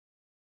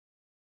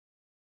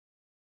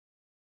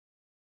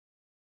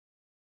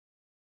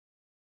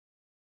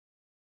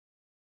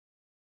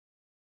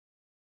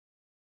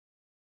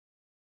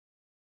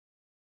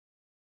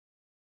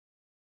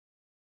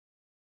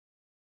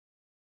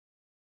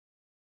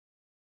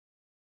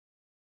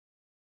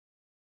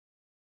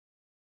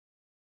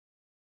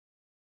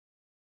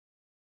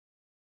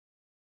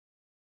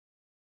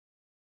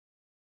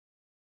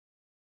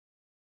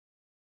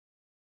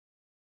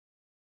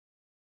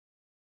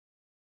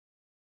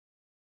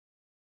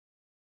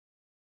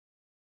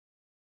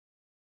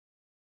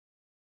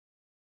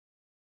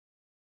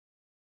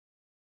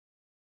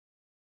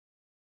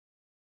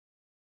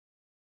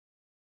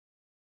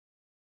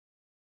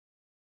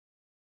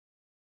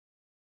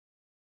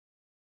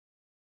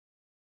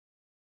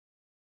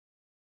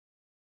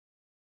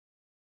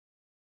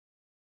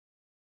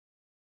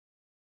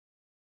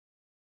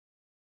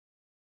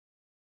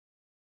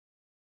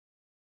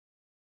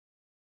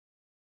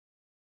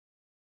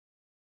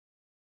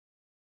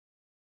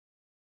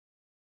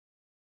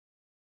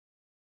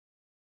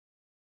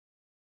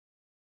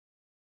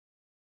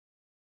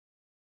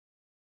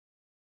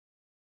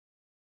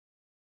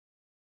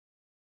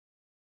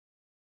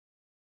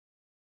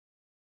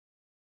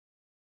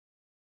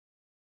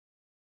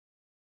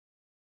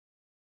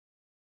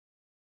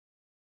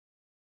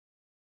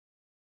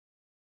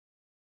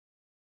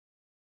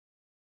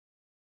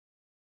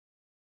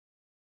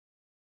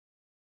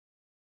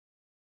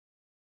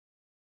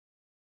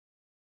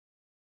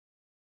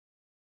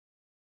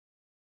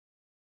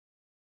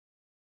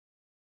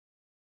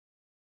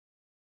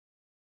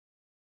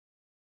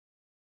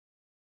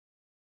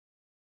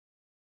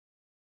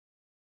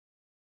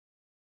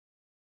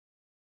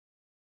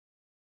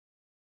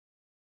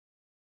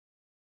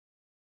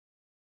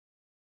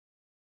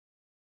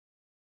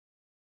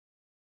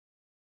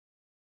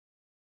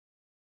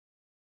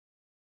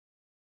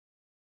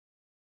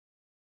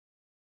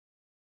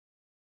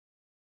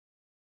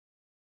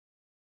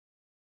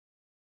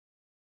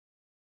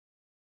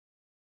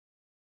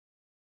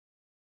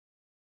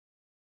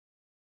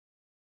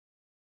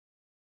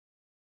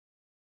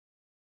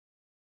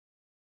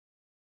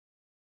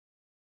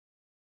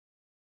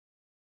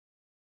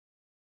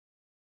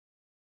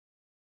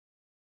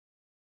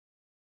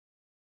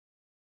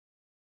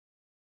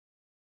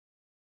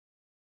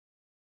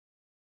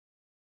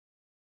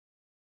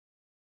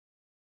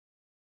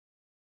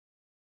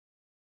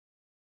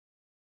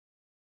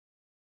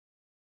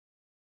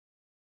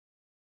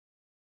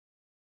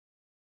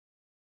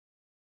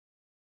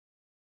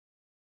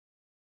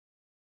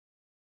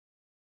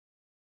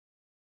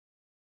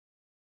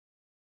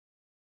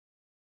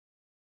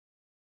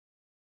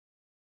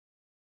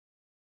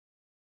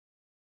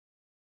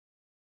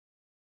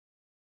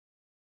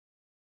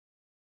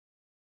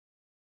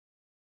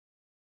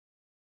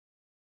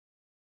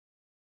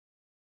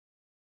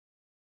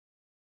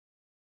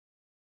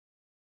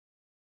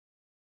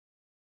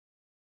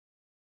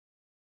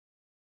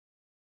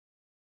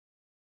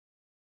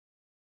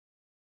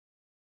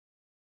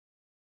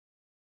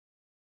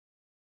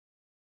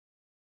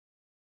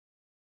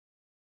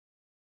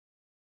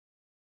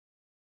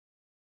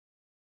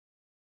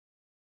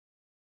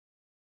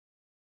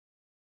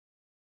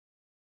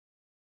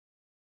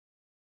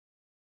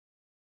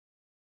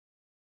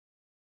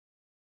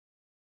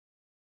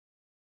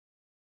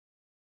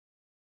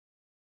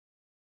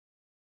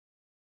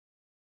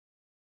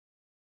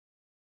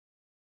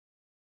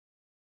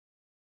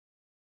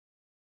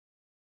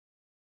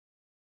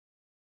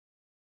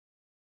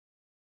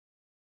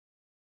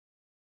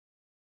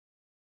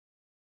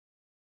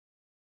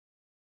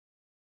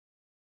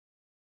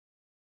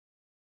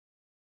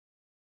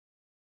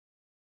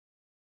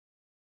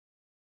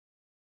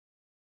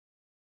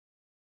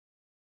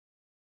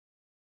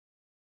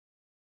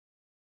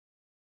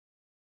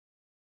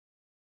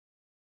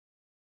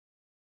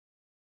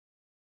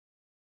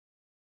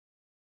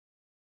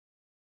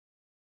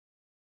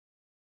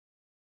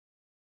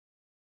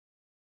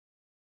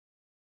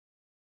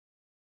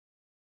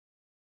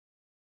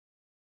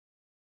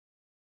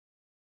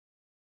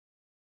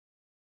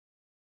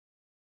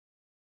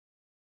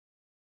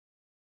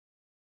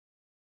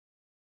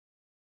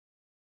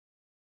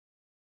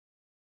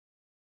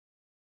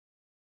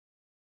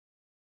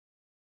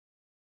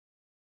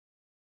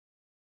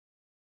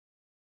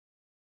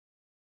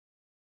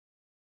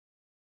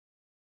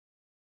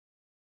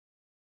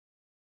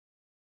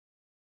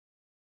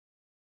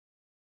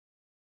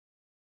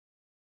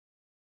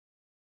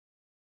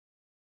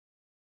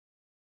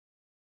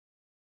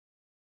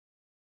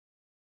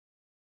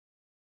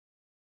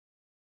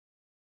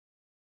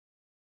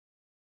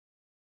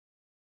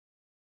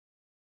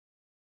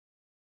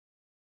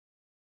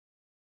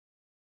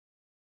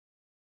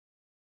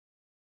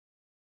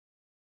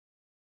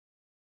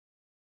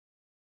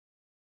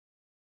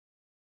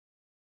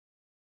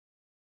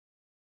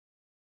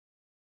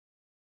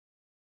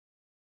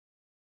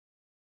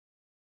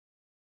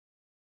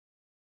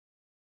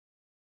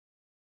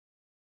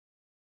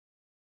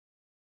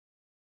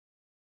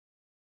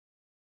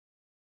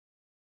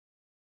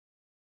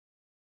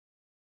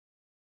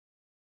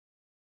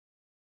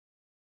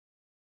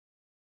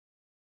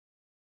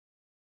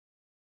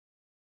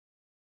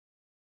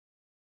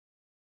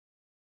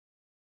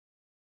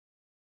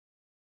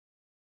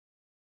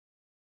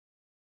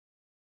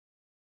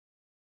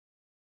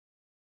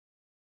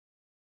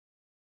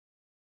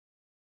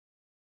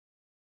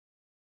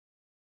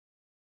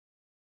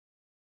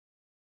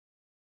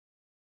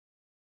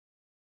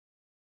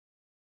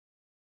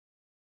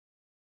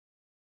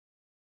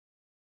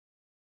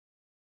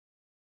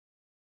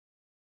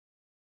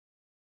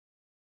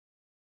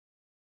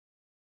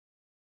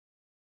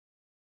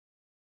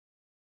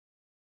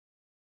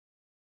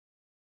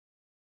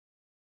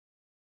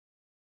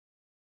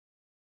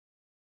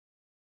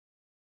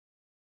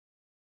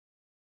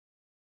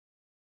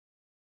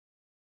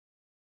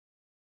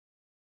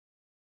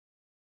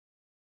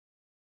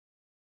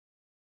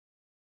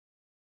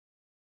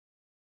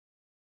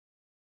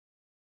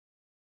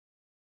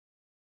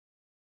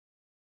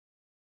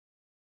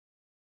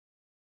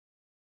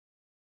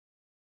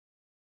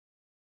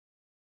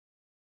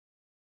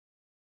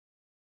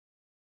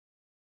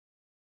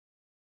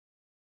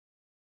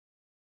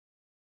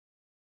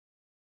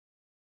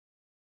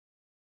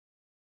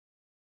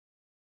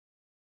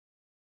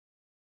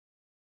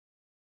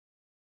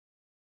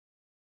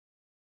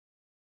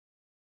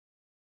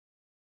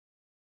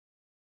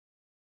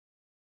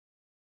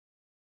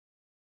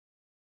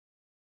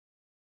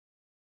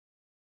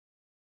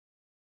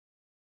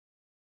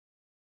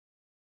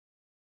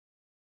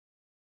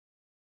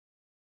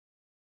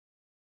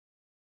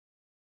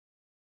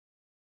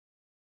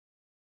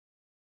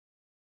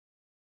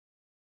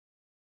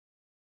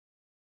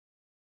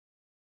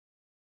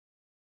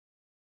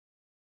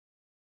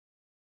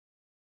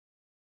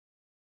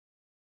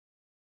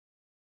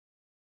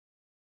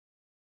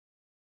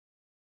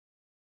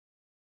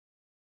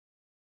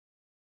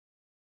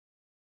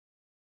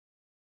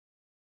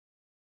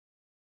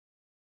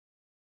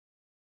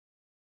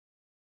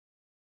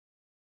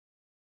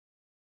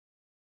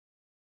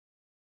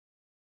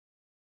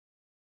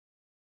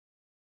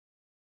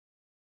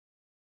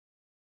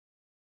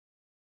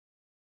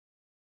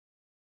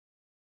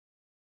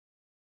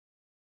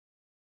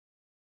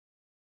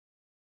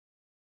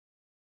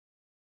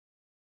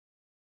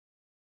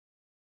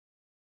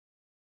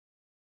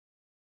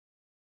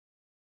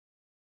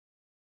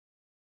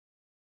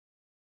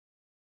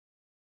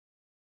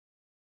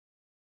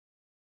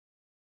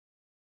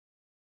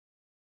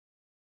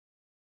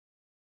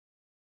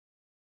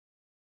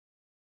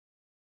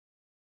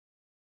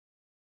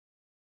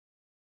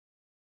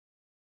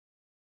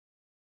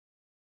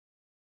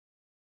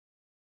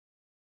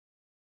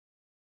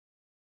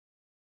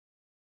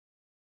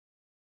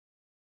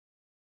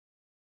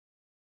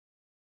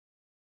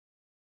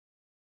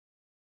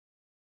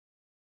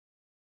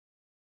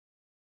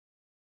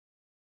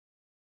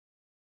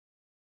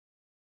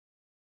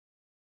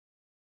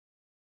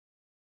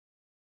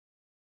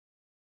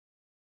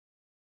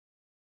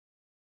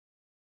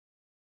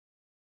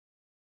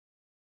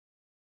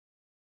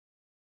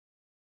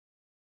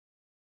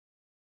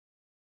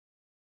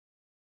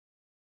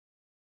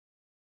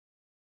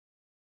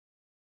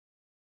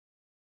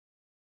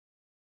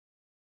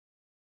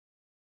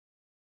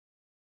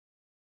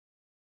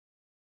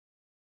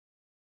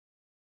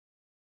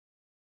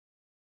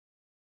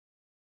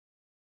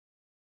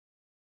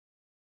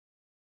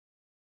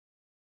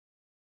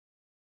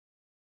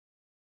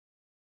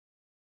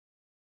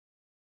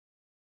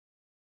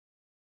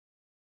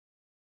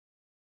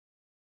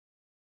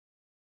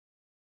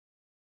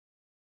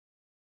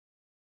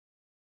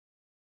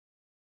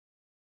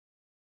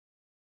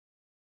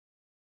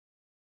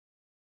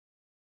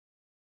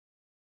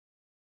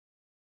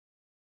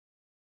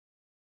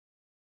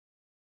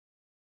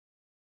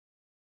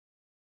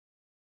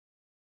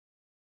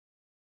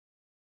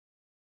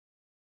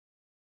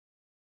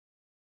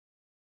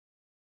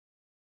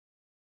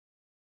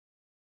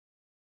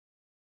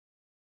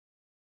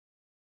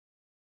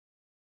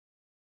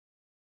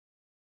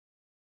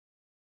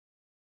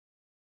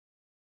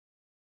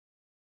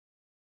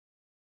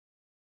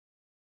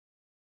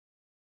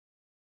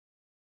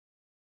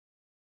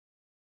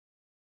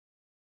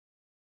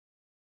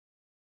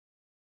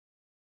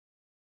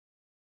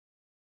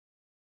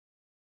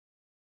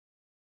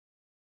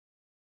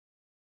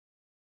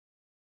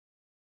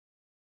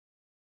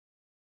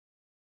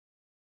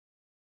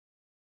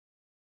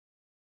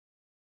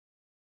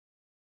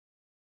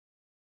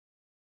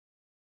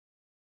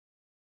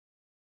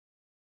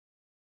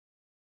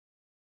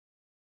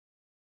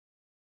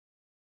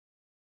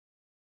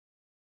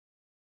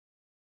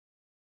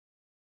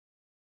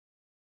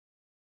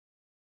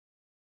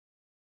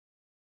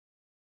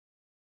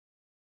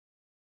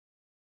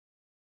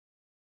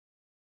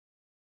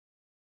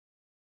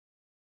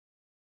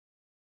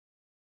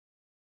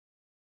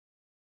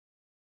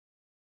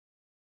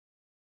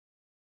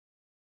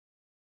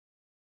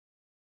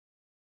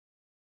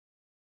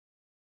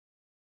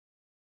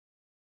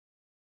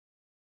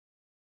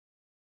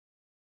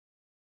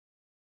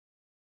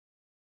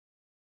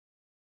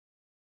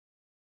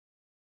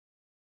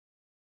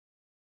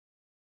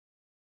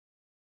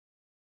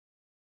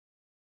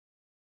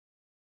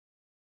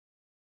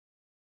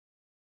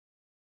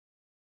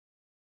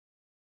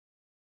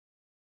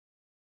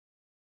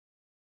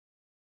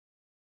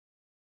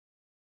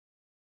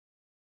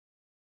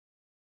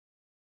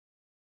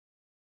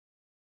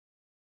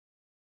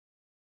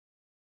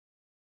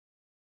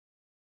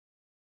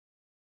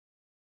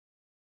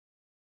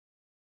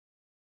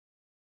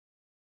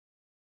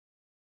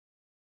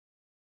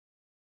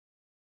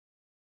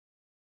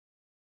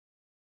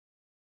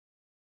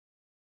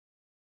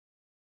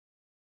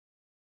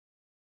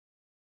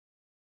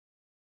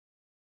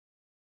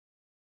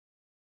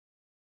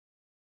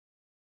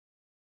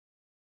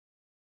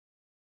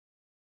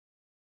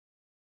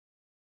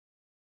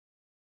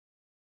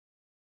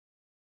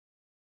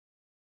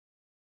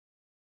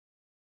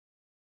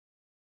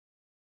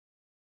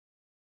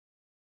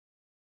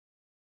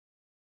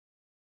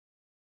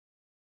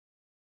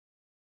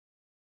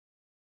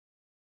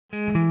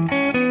Hello,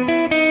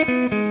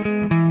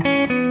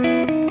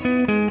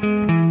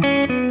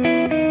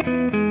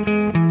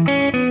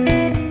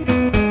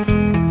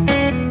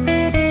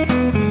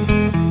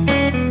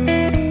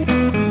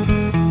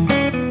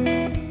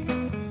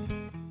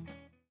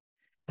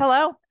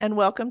 and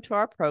welcome to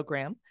our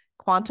program,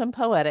 Quantum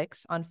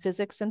Poetics on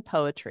Physics and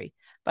Poetry,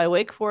 by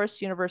Wake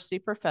Forest University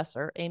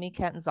professor Amy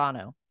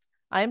Catanzano.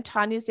 I am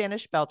Tanya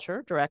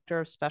Zanish-Belcher, Director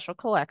of Special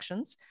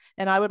Collections,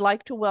 and I would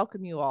like to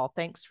welcome you all.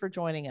 Thanks for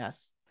joining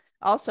us.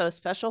 Also, a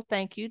special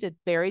thank you to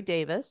Barry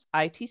Davis,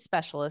 IT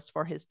Specialist,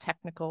 for his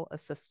technical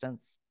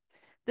assistance.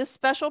 This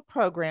special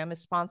program is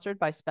sponsored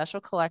by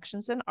Special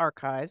Collections and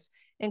Archives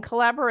in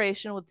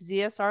collaboration with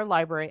ZSR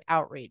Library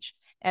Outreach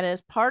and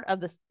is part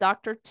of the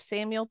Dr.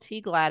 Samuel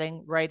T.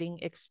 Gladding Writing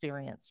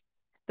Experience.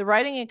 The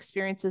writing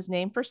experience is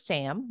named for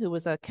Sam, who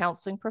was a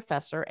counseling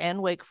professor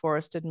and Wake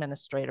Forest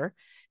administrator,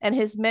 and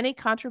his many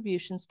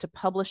contributions to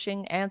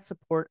publishing and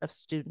support of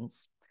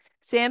students.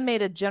 Sam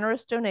made a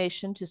generous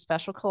donation to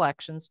Special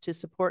Collections to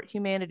support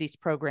humanities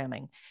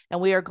programming, and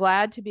we are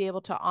glad to be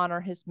able to honor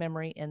his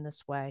memory in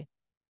this way.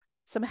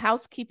 Some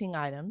housekeeping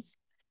items.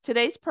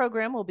 Today's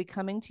program will be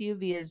coming to you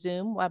via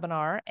Zoom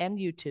webinar and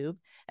YouTube.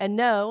 And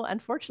no,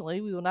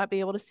 unfortunately, we will not be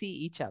able to see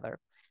each other.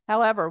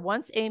 However,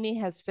 once Amy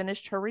has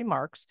finished her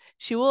remarks,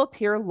 she will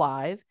appear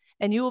live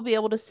and you will be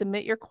able to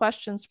submit your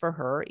questions for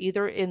her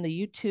either in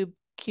the YouTube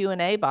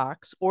Q&A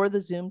box or the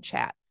Zoom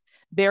chat.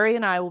 Barry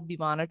and I will be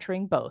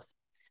monitoring both.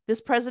 This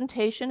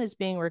presentation is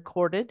being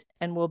recorded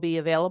and will be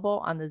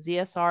available on the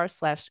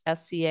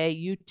ZSR/SCA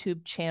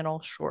YouTube channel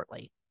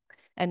shortly.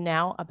 And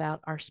now about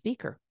our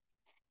speaker.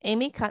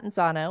 Amy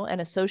Catanzano, an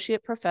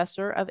associate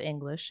professor of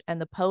English and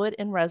the poet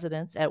in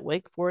residence at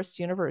Wake Forest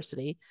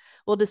University,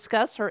 will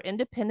discuss her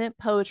independent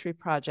poetry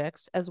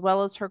projects as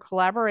well as her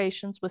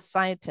collaborations with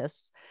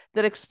scientists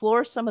that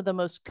explore some of the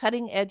most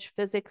cutting-edge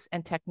physics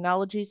and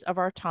technologies of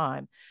our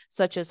time,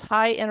 such as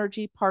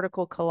high-energy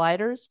particle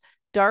colliders,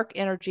 dark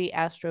energy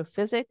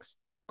astrophysics,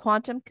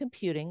 quantum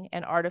computing,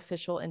 and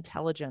artificial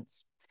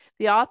intelligence.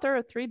 The author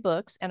of 3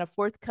 books and a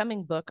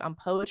forthcoming book on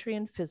poetry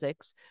and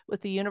physics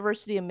with the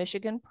University of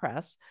Michigan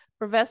Press,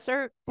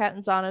 Professor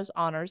Catanzano's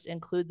honors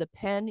include the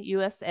PEN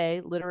USA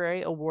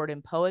Literary Award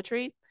in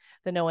Poetry,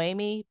 the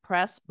Noemi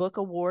Press Book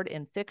Award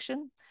in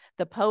Fiction,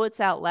 the Poets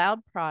Out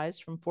Loud Prize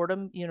from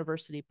Fordham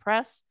University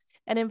Press,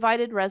 and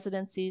invited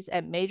residencies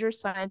at major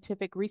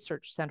scientific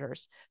research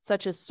centers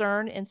such as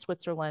CERN in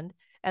Switzerland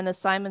and the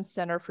Simon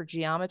Center for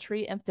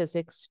Geometry and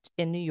Physics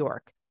in New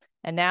York.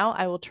 And now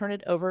I will turn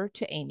it over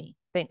to Amy.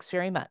 Thanks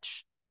very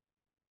much.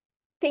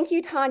 Thank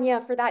you,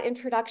 Tanya, for that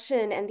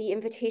introduction and the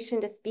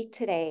invitation to speak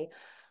today.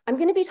 I'm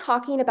going to be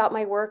talking about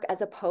my work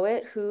as a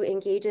poet who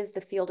engages the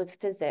field of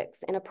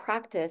physics in a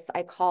practice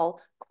I call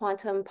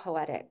quantum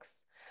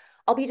poetics.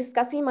 I'll be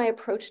discussing my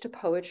approach to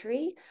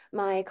poetry,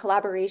 my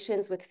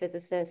collaborations with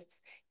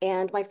physicists,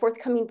 and my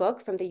forthcoming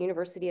book from the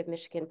University of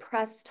Michigan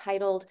Press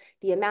titled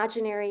The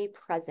Imaginary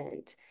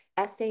Present: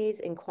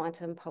 Essays in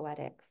Quantum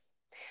Poetics.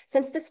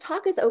 Since this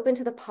talk is open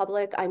to the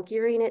public, I'm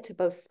gearing it to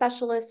both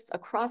specialists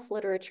across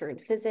literature and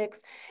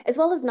physics, as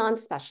well as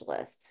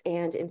non-specialists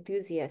and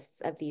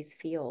enthusiasts of these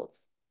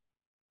fields.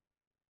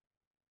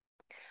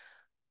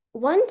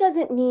 One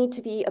doesn't need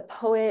to be a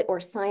poet or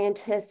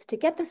scientist to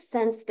get the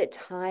sense that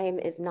time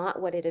is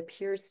not what it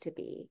appears to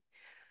be.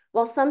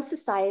 While some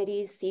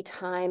societies see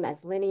time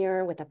as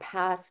linear with a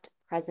past,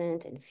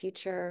 present, and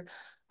future,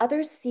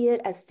 others see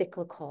it as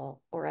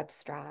cyclical or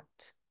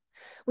abstract.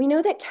 We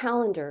know that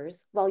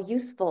calendars, while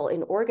useful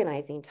in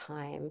organizing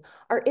time,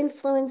 are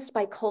influenced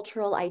by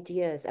cultural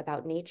ideas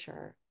about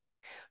nature.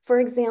 For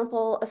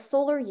example, a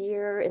solar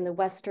year in the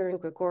Western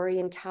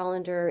Gregorian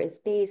calendar is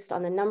based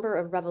on the number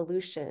of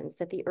revolutions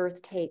that the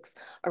Earth takes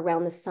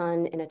around the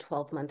sun in a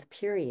 12-month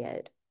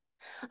period.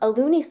 A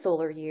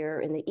lunisolar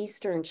year in the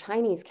Eastern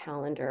Chinese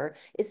calendar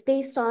is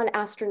based on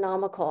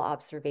astronomical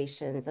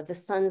observations of the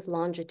sun's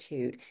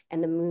longitude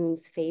and the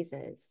moon's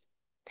phases.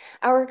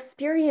 Our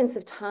experience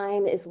of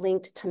time is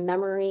linked to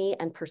memory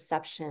and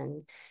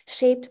perception,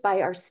 shaped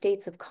by our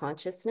states of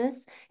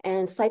consciousness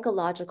and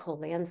psychological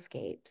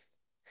landscapes.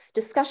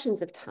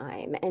 Discussions of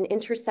time and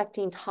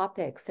intersecting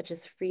topics such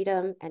as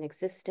freedom and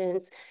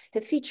existence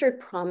have featured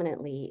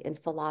prominently in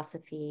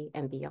philosophy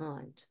and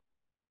beyond.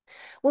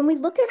 When we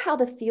look at how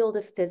the field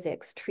of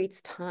physics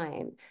treats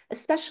time,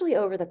 especially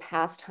over the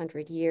past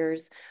 100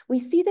 years, we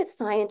see that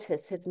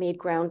scientists have made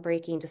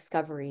groundbreaking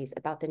discoveries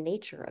about the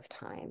nature of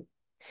time.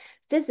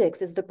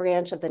 Physics is the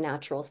branch of the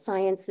natural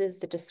sciences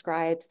that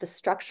describes the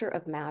structure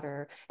of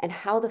matter and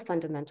how the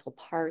fundamental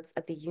parts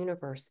of the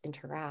universe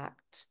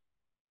interact.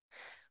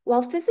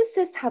 While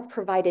physicists have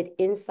provided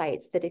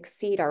insights that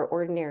exceed our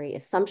ordinary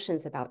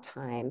assumptions about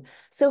time,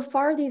 so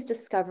far these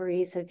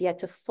discoveries have yet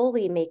to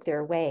fully make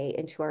their way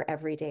into our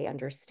everyday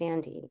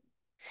understanding.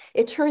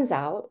 It turns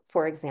out,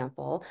 for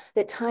example,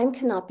 that time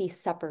cannot be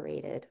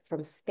separated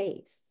from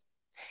space.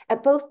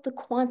 At both the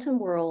quantum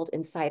world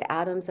inside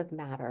atoms of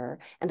matter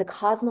and the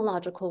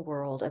cosmological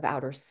world of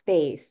outer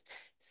space,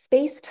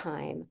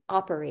 Space-time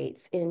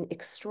operates in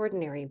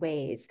extraordinary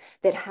ways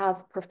that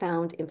have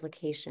profound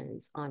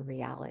implications on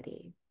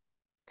reality.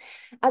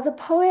 As a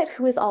poet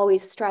who is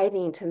always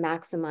striving to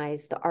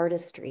maximize the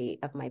artistry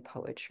of my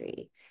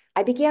poetry,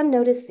 I began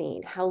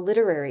noticing how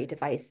literary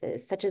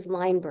devices such as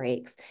line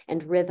breaks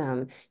and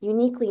rhythm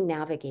uniquely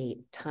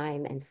navigate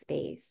time and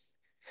space.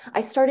 I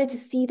started to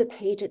see the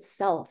page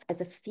itself as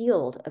a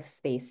field of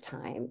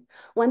space-time,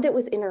 one that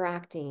was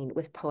interacting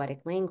with poetic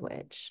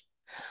language.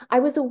 I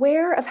was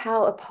aware of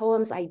how a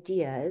poem's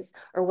ideas,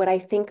 or what I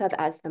think of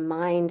as the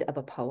mind of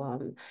a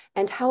poem,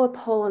 and how a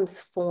poem's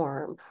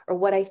form, or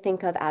what I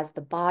think of as the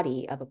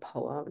body of a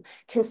poem,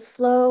 can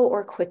slow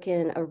or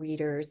quicken a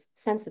reader's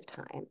sense of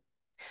time.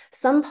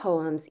 Some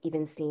poems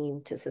even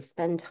seem to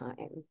suspend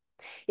time.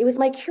 It was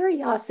my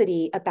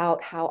curiosity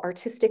about how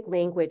artistic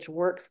language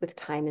works with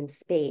time and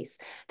space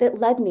that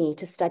led me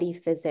to study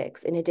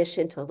physics in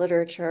addition to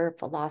literature,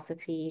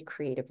 philosophy,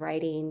 creative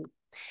writing.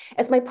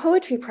 As my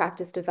poetry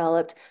practice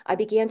developed, I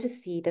began to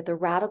see that the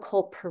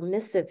radical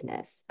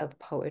permissiveness of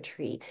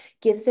poetry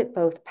gives it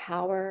both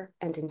power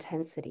and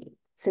intensity,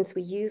 since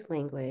we use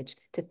language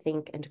to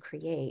think and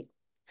create.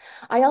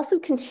 I also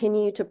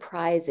continue to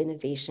prize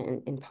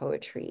innovation in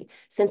poetry,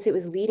 since it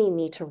was leading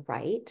me to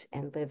write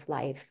and live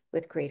life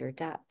with greater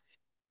depth.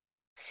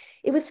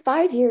 It was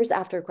 5 years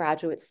after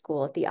graduate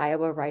school at the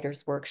Iowa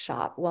Writers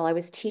Workshop, while I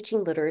was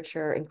teaching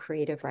literature and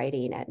creative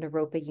writing at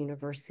Naropa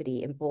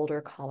University in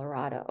Boulder,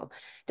 Colorado,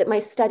 that my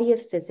study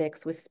of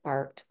physics was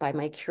sparked by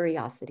my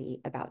curiosity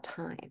about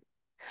time.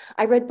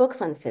 I read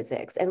books on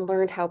physics and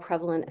learned how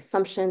prevalent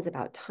assumptions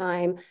about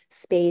time,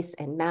 space,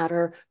 and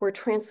matter were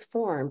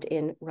transformed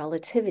in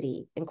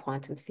relativity and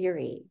quantum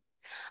theory.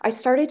 I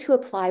started to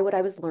apply what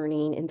I was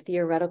learning in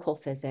theoretical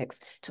physics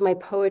to my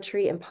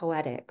poetry and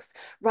poetics,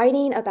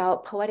 writing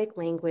about poetic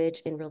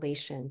language in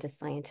relation to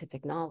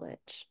scientific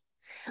knowledge.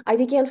 I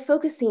began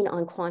focusing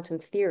on quantum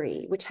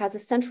theory, which has a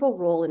central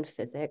role in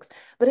physics,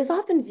 but is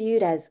often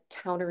viewed as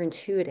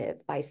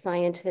counterintuitive by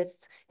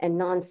scientists and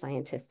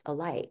non-scientists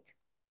alike.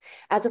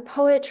 As a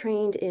poet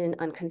trained in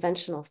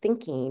unconventional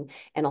thinking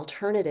and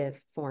alternative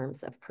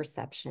forms of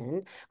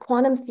perception,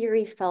 quantum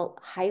theory felt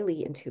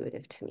highly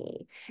intuitive to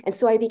me, and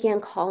so I began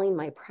calling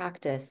my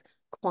practice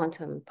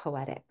quantum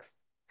poetics.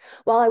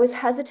 While I was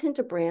hesitant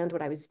to brand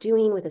what I was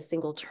doing with a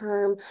single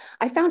term,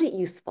 I found it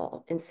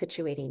useful in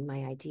situating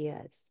my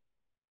ideas.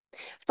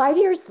 5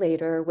 years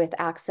later, with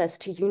access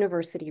to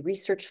university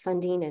research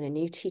funding and a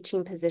new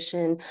teaching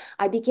position,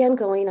 I began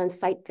going on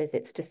site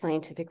visits to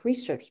scientific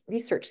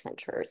research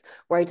centers,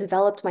 where I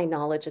developed my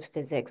knowledge of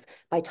physics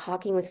by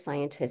talking with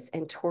scientists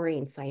and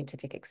touring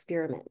scientific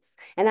experiments.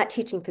 And that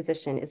teaching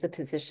position is the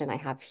position I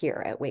have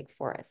here at Wake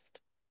Forest.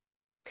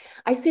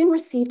 I soon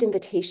received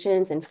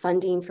invitations and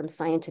funding from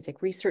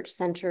scientific research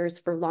centers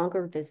for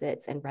longer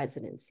visits and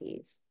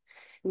residencies.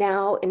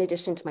 Now, in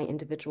addition to my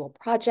individual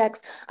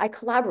projects, I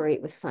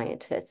collaborate with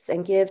scientists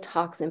and give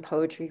talks and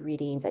poetry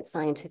readings at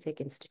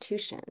scientific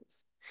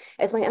institutions.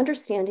 As my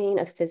understanding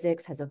of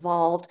physics has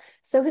evolved,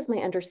 so has my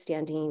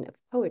understanding of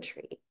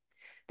poetry.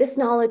 This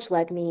knowledge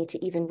led me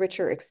to even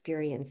richer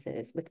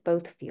experiences with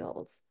both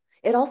fields.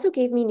 It also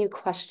gave me new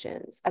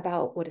questions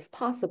about what is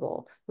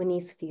possible when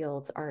these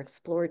fields are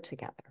explored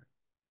together.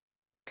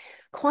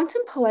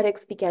 Quantum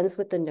poetics begins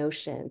with the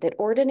notion that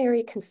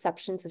ordinary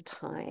conceptions of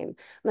time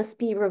must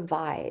be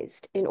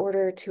revised in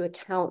order to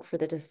account for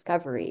the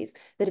discoveries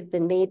that have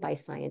been made by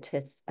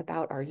scientists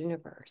about our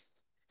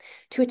universe.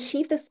 To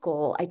achieve this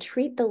goal, I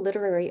treat the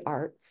literary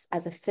arts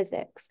as a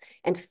physics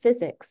and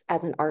physics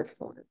as an art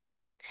form.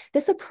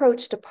 This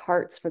approach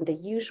departs from the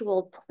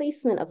usual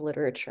placement of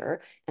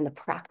literature and the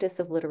practice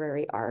of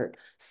literary art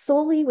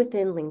solely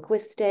within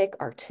linguistic,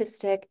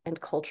 artistic, and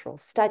cultural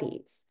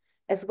studies,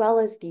 as well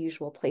as the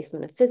usual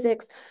placement of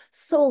physics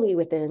solely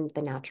within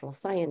the natural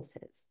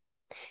sciences.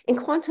 In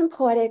quantum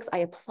poetics, I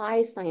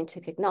apply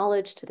scientific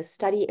knowledge to the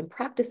study and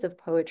practice of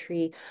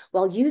poetry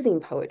while using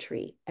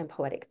poetry and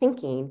poetic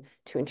thinking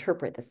to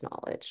interpret this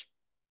knowledge.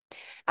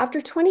 After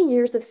 20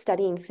 years of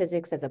studying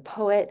physics as a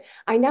poet,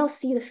 I now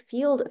see the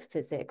field of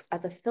physics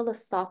as a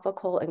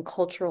philosophical and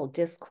cultural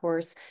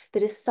discourse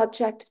that is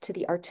subject to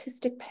the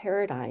artistic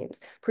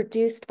paradigms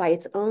produced by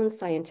its own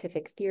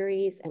scientific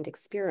theories and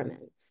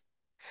experiments.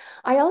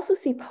 I also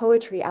see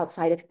poetry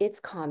outside of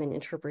its common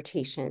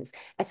interpretations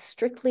as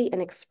strictly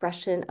an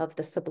expression of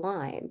the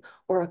sublime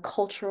or a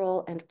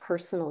cultural and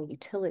personal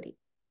utility.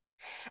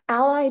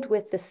 Allied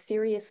with the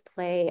serious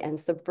play and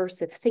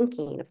subversive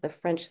thinking of the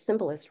French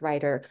symbolist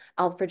writer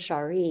Alfred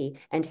Jarry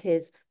and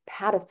his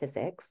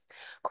pataphysics,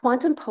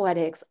 quantum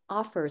poetics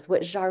offers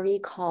what Jarry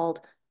called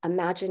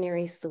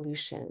imaginary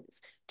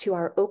solutions to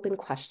our open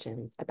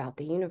questions about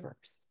the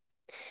universe.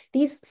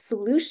 These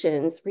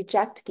solutions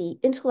reject the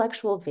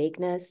intellectual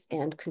vagueness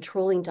and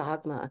controlling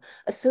dogma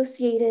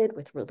associated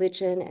with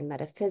religion and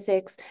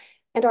metaphysics,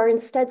 and are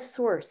instead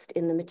sourced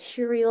in the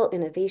material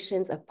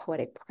innovations of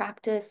poetic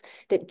practice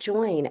that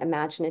join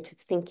imaginative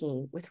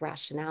thinking with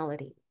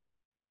rationality.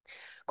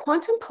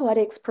 Quantum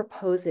poetics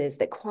proposes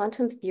that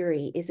quantum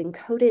theory is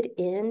encoded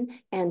in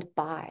and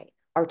by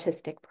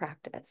artistic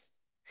practice.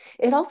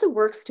 It also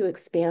works to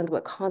expand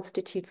what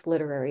constitutes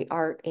literary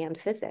art and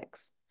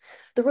physics.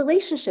 The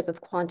relationship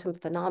of quantum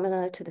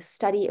phenomena to the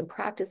study and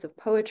practice of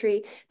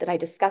poetry that I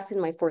discuss in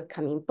my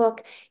forthcoming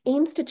book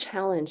aims to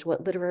challenge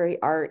what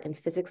literary art and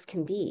physics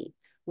can be,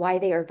 why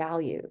they are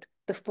valued,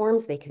 the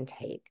forms they can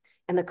take,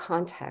 and the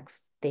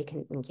contexts they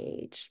can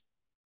engage.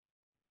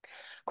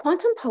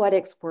 Quantum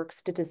poetics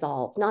works to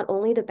dissolve not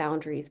only the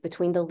boundaries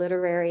between the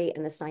literary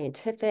and the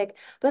scientific,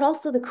 but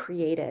also the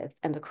creative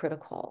and the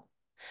critical.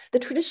 The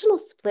traditional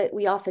split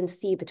we often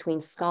see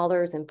between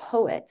scholars and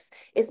poets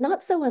is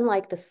not so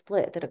unlike the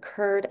split that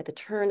occurred at the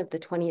turn of the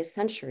 20th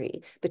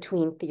century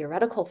between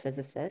theoretical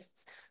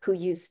physicists who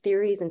use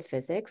theories in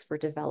physics for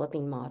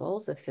developing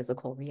models of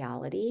physical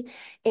reality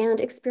and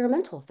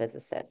experimental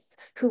physicists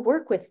who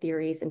work with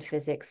theories in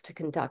physics to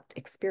conduct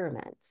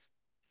experiments.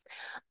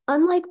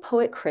 Unlike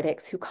poet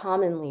critics who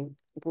commonly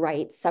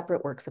write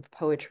separate works of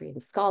poetry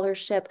and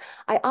scholarship,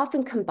 I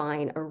often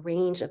combine a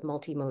range of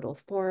multimodal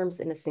forms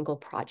in a single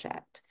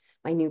project.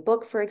 My new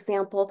book, for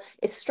example,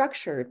 is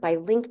structured by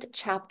linked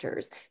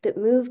chapters that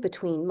move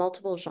between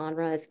multiple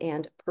genres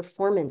and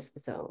performance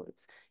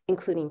zones,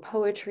 including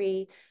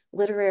poetry,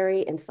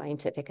 literary and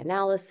scientific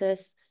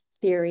analysis,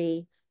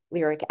 theory,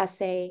 lyric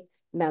essay,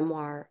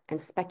 memoir,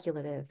 and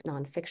speculative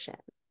nonfiction.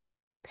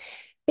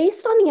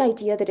 Based on the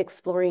idea that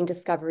exploring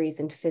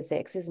discoveries in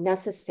physics is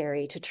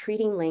necessary to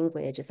treating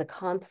language as a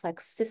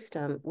complex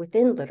system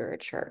within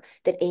literature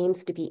that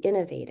aims to be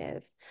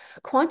innovative,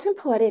 quantum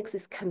poetics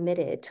is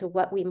committed to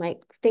what we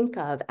might think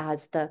of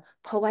as the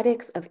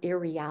poetics of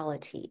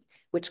irreality,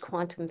 which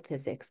quantum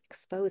physics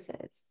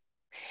exposes.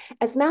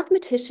 As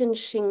mathematician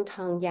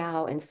Xing-Tong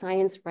Yao and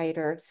science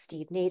writer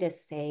Steve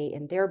Natus say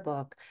in their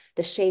book,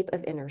 The Shape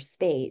of Inner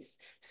Space,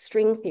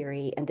 String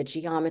Theory and the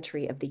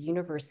Geometry of the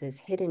Universe's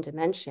Hidden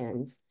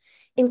Dimensions,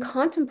 in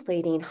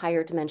contemplating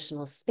higher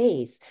dimensional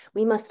space,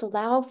 we must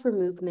allow for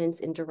movements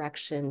in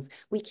directions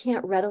we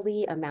can't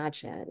readily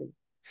imagine.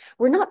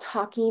 We're not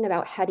talking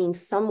about heading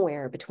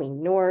somewhere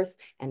between north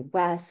and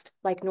west,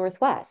 like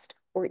northwest,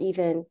 or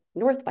even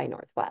north by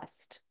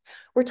northwest.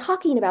 We're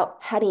talking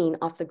about heading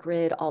off the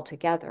grid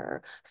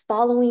altogether,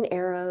 following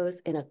arrows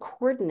in a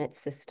coordinate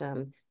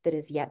system that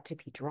is yet to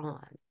be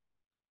drawn.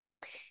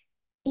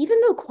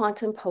 Even though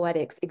quantum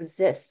poetics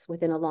exists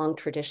within a long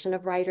tradition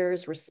of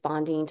writers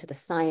responding to the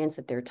science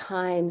of their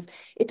times,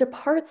 it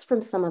departs from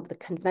some of the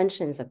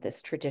conventions of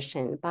this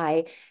tradition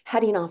by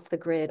heading off the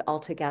grid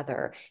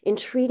altogether in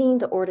treating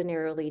the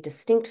ordinarily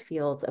distinct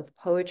fields of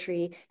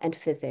poetry and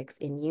physics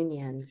in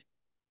union.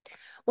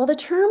 While the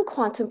term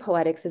quantum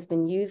poetics has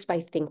been used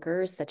by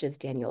thinkers such as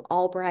Daniel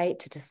Albright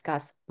to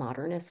discuss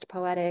modernist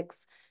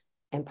poetics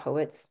and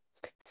poets,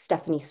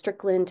 Stephanie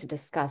Strickland to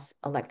discuss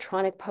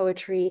electronic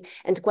poetry,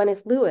 and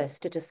Gwyneth Lewis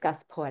to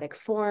discuss poetic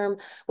form,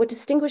 what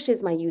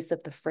distinguishes my use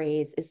of the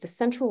phrase is the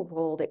central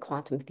role that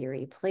quantum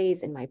theory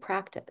plays in my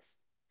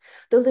practice.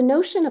 Though the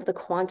notion of the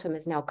quantum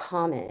is now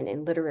common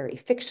in literary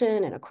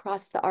fiction and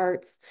across the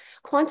arts,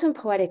 quantum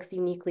poetics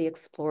uniquely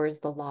explores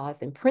the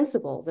laws and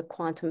principles of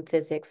quantum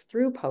physics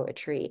through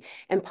poetry,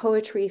 and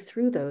poetry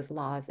through those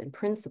laws and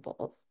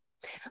principles.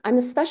 I'm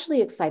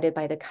especially excited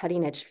by the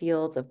cutting-edge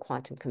fields of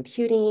quantum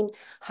computing,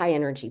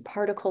 high-energy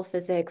particle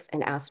physics,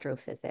 and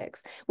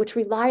astrophysics, which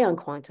rely on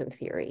quantum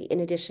theory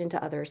in addition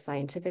to other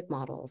scientific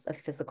models of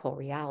physical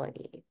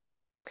reality.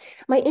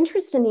 My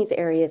interest in these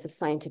areas of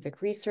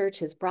scientific research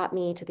has brought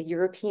me to the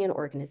European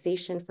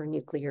Organization for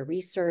Nuclear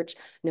Research,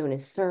 known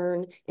as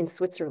CERN, in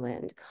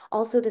Switzerland,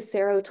 also the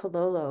Cerro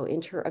Tololo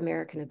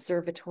Inter-American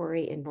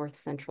Observatory in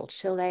north-central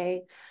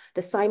Chile,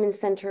 the Simon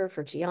Center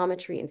for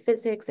Geometry and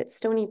Physics at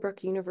Stony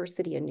Brook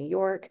University in New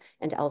York,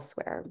 and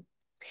elsewhere.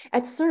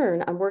 At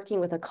CERN, I'm working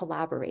with a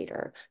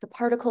collaborator, the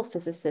particle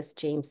physicist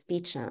James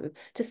Beecham,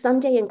 to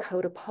someday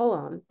encode a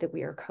poem that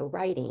we are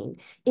co-writing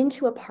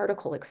into a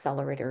particle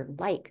accelerator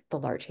like the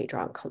Large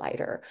Hadron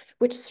Collider,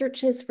 which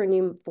searches for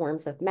new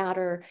forms of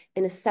matter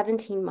in a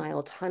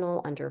 17-mile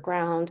tunnel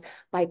underground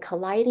by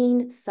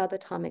colliding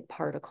subatomic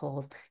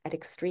particles at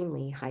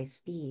extremely high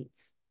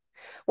speeds.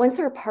 Once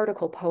our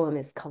particle poem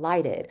is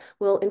collided,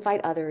 we'll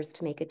invite others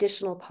to make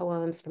additional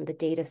poems from the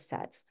data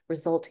sets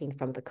resulting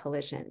from the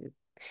collision.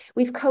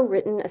 We've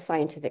co-written a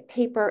scientific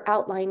paper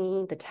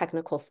outlining the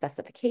technical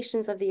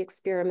specifications of the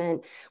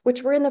experiment,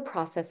 which we're in the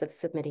process of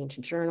submitting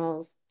to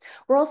journals.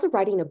 We're also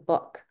writing a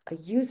book, a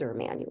user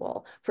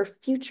manual, for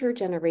future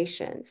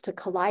generations to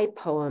collide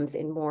poems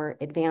in more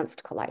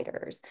advanced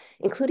colliders,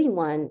 including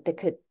one that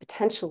could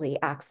potentially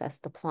access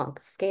the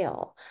Planck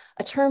scale,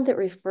 a term that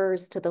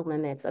refers to the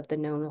limits of the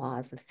known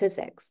laws of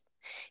physics.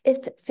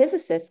 If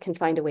physicists can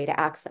find a way to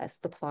access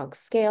the Planck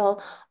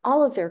scale,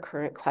 all of their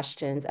current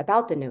questions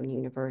about the known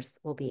universe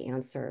will be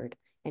answered,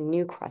 and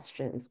new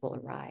questions will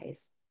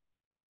arise.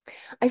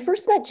 I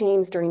first met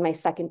James during my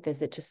second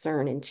visit to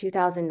CERN in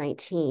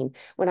 2019,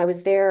 when I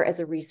was there as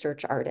a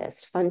research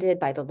artist funded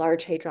by the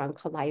Large Hadron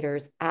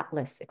Collider's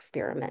ATLAS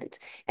experiment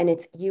and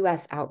its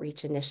US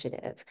outreach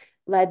initiative,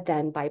 led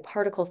then by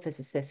particle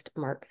physicist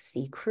Mark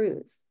C.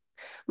 Cruz.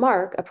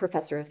 Mark, a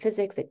professor of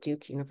physics at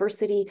Duke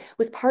University,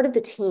 was part of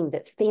the team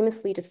that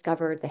famously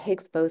discovered the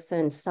Higgs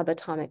boson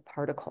subatomic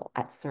particle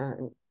at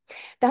CERN.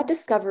 That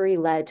discovery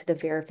led to the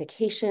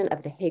verification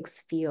of the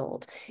Higgs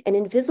field, an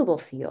invisible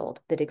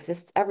field that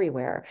exists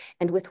everywhere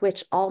and with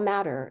which all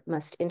matter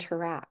must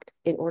interact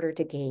in order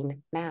to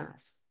gain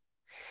mass.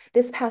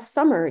 This past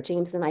summer,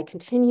 James and I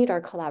continued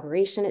our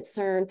collaboration at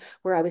CERN,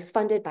 where I was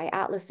funded by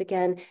Atlas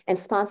again and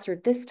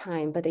sponsored this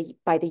time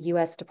by the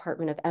US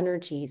Department of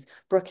Energy's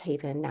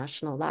Brookhaven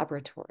National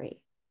Laboratory.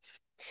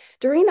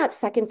 During that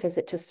second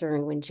visit to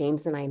CERN when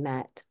James and I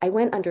met, I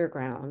went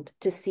underground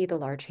to see the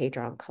Large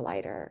Hadron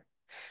Collider.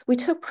 We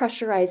took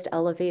pressurized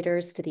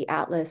elevators to the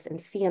Atlas and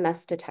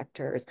CMS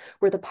detectors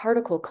where the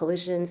particle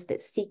collisions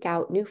that seek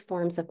out new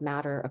forms of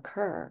matter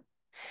occur.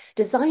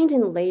 Designed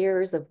in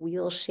layers of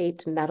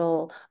wheel-shaped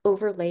metal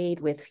overlaid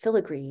with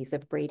filigrees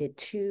of braided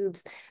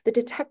tubes, the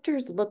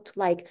detectors looked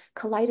like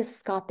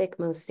kaleidoscopic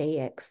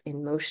mosaics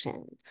in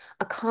motion,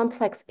 a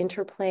complex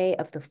interplay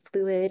of the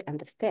fluid and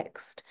the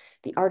fixed,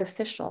 the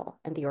artificial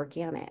and the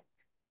organic.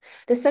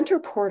 The center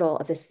portal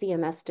of the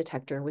CMS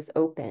detector was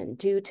open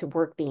due to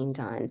work being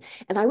done,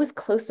 and I was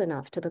close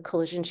enough to the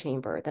collision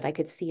chamber that I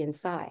could see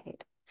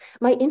inside.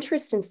 My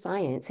interest in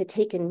science had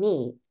taken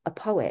me, a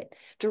poet,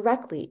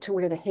 directly to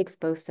where the Higgs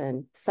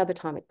boson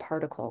subatomic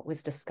particle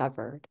was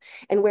discovered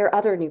and where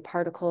other new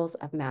particles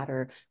of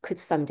matter could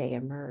someday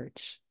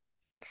emerge.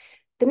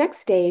 The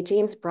next day,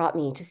 James brought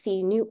me to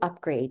see new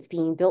upgrades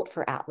being built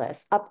for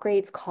Atlas,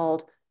 upgrades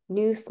called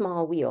new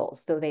small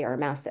wheels, though they are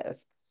massive.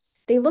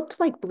 They looked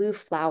like blue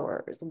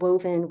flowers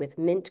woven with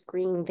mint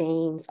green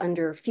veins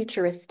under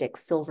futuristic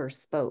silver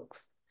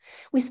spokes.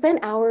 We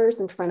spent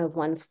hours in front of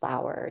one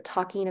flower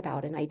talking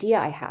about an idea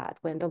I had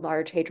when the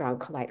Large Hadron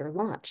Collider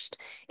launched,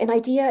 an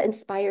idea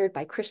inspired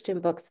by Christian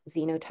Book's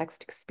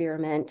xenotext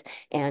experiment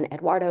and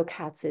Eduardo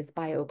Katz's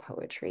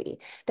biopoetry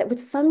that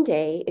would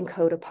someday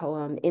encode a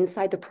poem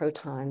inside the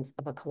protons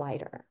of a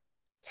collider.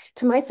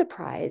 To my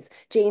surprise,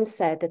 James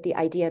said that the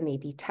idea may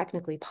be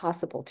technically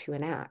possible to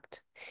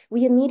enact.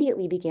 We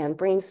immediately began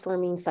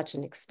brainstorming such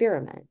an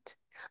experiment.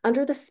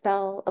 Under the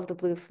spell of the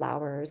blue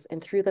flowers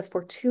and through the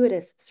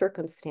fortuitous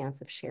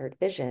circumstance of shared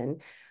vision,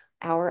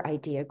 our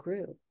idea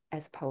grew,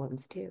 as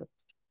poems do.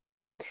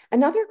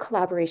 Another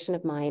collaboration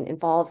of mine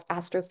involves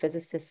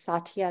astrophysicist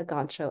Satya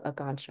Gancho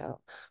Agancho,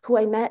 who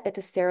I met at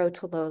the Cerro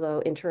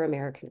Tololo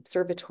Inter-American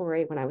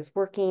Observatory when I was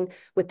working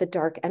with the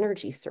Dark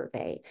Energy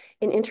Survey,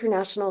 an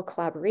international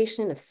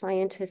collaboration of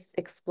scientists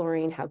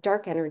exploring how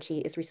dark energy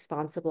is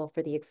responsible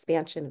for the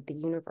expansion of the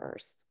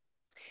universe.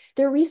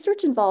 Their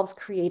research involves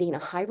creating a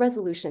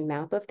high-resolution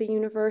map of the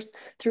universe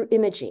through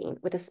imaging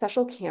with a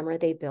special camera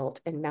they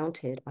built and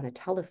mounted on a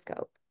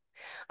telescope.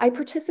 I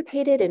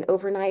participated in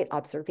overnight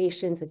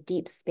observations of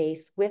deep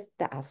space with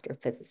the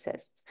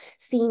astrophysicists,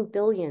 seeing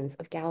billions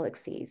of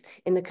galaxies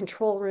in the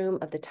control room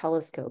of the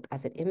telescope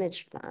as it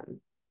imaged them.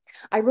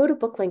 I wrote a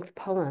book-length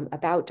poem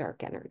about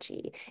dark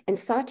energy, and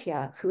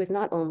Satya, who is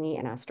not only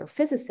an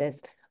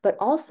astrophysicist, but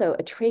also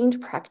a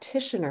trained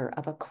practitioner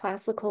of a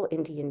classical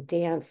Indian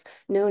dance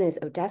known as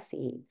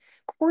Odissi,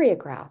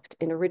 choreographed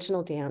an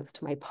original dance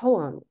to my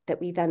poem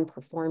that we then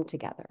performed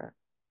together.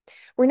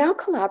 We're now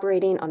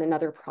collaborating on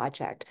another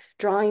project,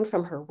 drawing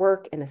from her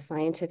work in a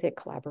scientific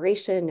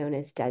collaboration known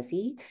as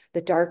DESI,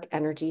 the Dark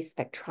Energy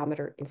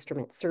Spectrometer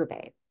Instrument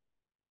Survey.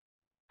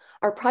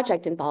 Our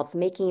project involves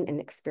making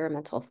an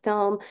experimental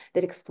film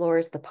that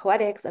explores the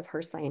poetics of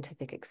her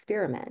scientific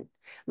experiment.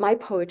 My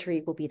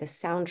poetry will be the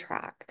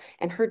soundtrack,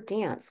 and her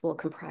dance will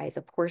comprise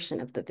a portion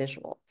of the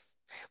visuals.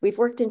 We've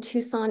worked in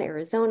Tucson,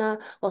 Arizona,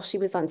 while she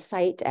was on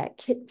site at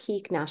Kitt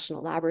Peak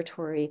National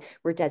Laboratory,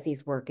 where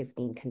DESI's work is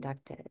being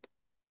conducted.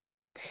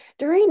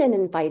 During an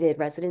invited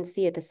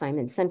residency at the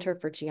Simon Center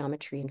for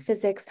Geometry and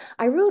Physics,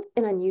 I wrote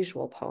an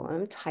unusual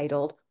poem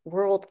titled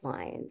World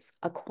Lines,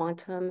 a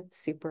quantum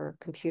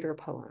supercomputer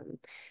poem,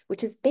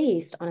 which is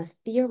based on a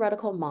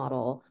theoretical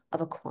model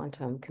of a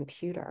quantum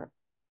computer.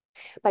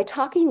 By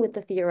talking with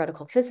the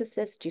theoretical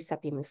physicist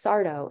Giuseppe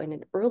Musardo in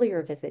an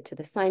earlier visit to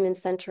the Simon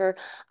Center,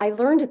 I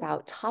learned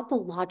about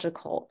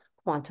topological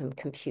quantum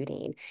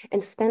computing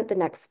and spent the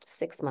next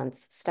 6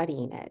 months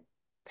studying it.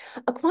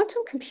 A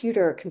quantum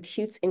computer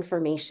computes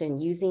information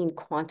using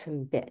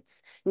quantum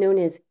bits, known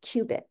as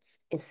qubits,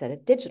 instead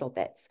of digital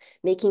bits,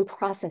 making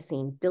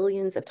processing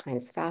billions of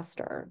times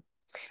faster.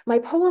 My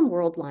poem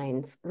World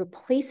Lines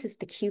replaces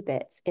the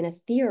qubits in a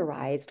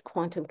theorized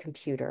quantum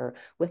computer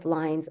with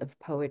lines of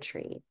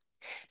poetry.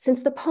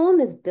 Since the poem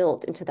is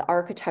built into the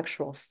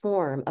architectural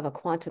form of a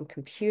quantum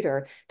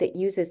computer that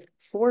uses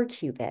 4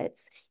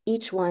 qubits,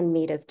 each one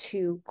made of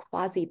 2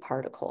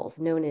 quasi-particles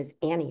known as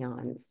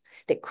anyons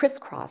that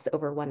crisscross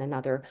over one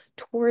another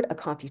toward a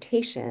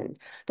computation,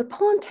 the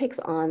poem takes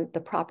on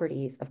the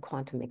properties of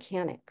quantum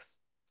mechanics.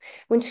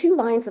 When 2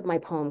 lines of my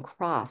poem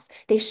cross,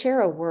 they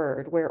share a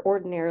word where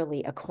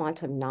ordinarily a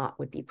quantum knot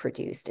would be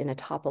produced in a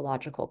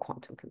topological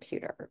quantum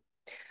computer.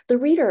 The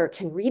reader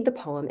can read the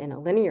poem in a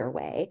linear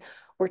way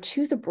or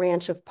choose a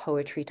branch of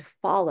poetry to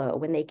follow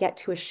when they get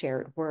to a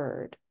shared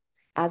word.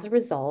 As a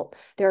result,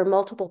 there are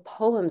multiple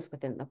poems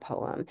within the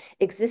poem,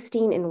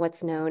 existing in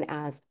what's known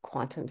as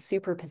quantum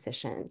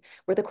superposition,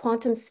 where the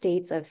quantum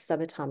states of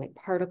subatomic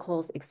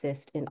particles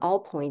exist in all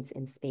points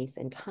in space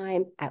and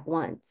time at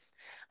once,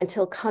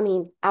 until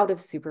coming out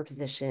of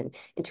superposition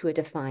into a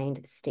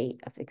defined state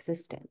of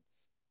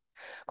existence.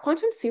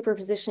 Quantum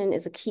superposition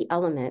is a key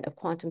element of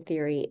quantum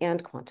theory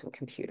and quantum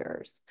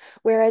computers.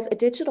 Whereas a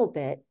digital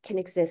bit can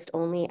exist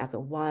only as a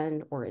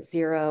 1 or a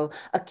 0,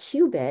 a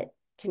qubit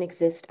can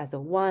exist as a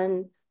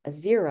 1, a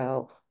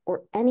 0,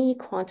 or any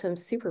quantum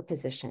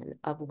superposition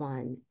of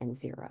 1 and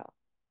 0.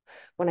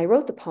 When I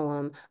wrote the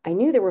poem, I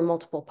knew there were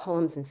multiple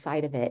poems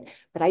inside of it,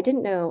 but I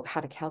didn't know how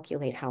to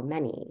calculate how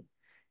many.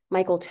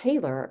 Michael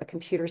Taylor, a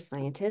computer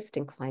scientist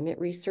and climate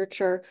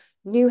researcher,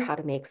 knew how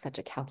to make such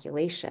a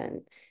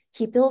calculation.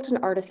 He built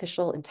an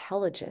artificial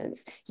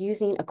intelligence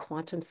using a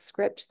quantum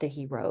script that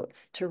he wrote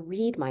to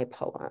read my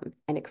poem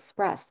and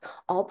express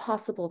all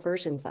possible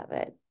versions of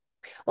it.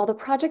 While the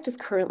project is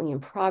currently in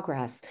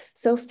progress,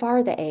 so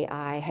far the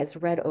AI has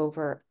read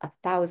over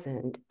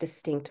 1,000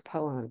 distinct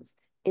poems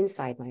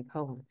inside my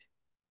poem.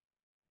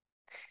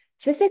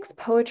 Physics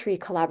poetry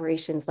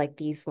collaborations like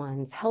these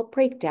ones help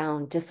break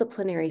down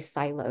disciplinary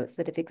silos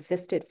that have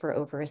existed for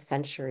over a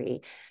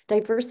century,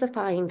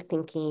 diversifying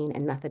thinking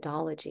and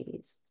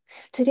methodologies.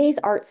 Today's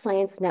art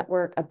science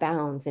network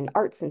abounds in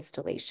arts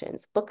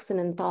installations, books and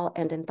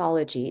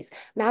anthologies,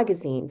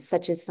 magazines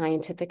such as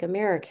Scientific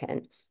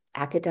American,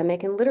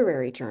 academic and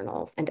literary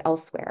journals, and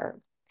elsewhere.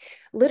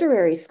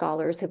 Literary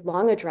scholars have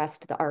long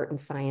addressed the art and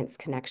science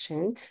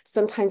connection,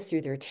 sometimes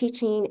through their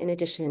teaching in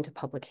addition to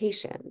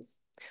publications.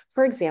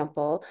 For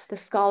example, the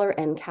scholar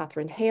N.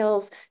 Catherine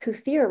Hales, who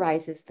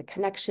theorizes the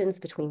connections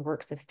between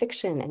works of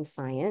fiction and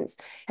science,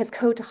 has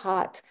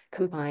co-taught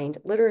combined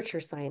literature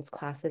science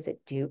classes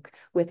at Duke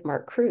with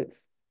Mark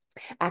Cruz.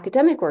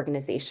 Academic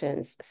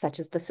organizations, such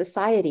as the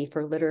Society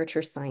for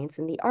Literature, Science,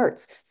 and the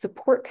Arts,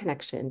 support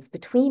connections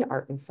between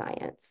art and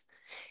science.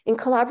 In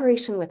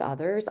collaboration with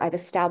others, I've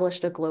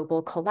established a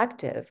global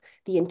collective,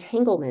 the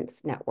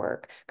Entanglements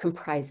Network,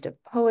 comprised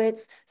of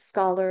poets,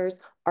 scholars,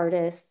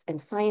 artists,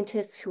 and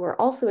scientists who are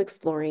also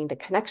exploring the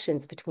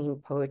connections between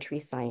poetry,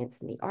 science,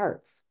 and the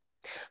arts.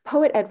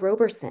 Poet Ed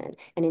Roberson,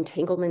 an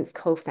Entanglements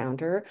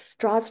co-founder,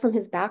 draws from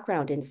his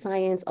background in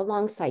science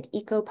alongside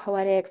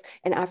eco-poetics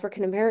and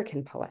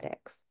African-American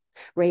poetics.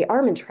 Ray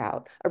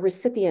Armentrout, a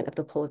recipient of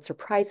the Pulitzer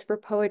Prize for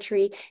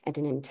Poetry and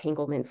an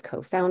Entanglements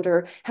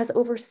co-founder, has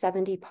over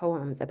 70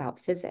 poems about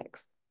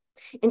physics.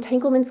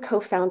 Entanglements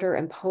co-founder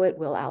and poet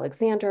Will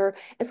Alexander,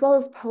 as well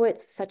as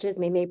poets such as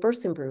Meme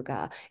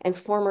Bursenbrugge and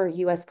former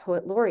U.S.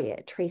 Poet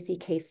Laureate Tracy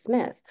K.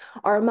 Smith,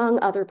 are among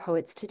other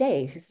poets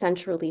today who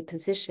centrally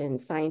position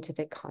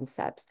scientific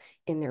concepts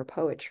in their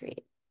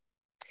poetry.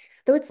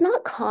 Though it's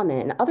not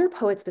common, other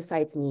poets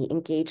besides me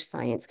engage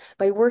science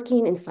by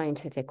working in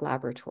scientific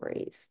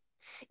laboratories.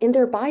 In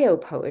their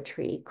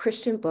biopoetry,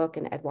 Christian Book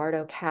and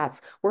Eduardo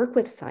Katz work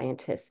with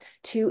scientists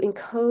to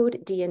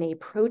encode DNA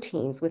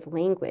proteins with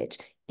language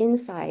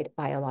inside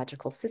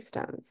biological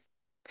systems.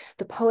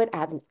 The poet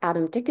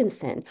Adam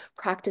Dickinson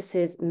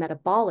practices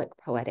metabolic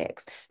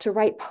poetics to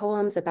write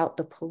poems about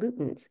the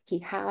pollutants he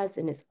has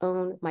in his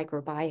own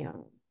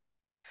microbiome.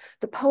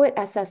 The poet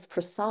S.S.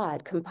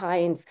 Prasad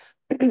combines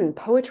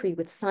poetry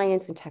with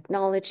science and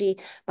technology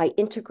by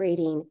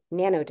integrating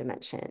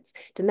nanodimensions,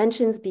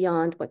 dimensions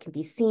beyond what can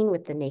be seen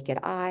with the naked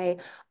eye,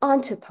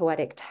 onto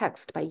poetic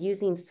text by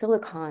using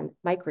silicon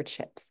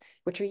microchips,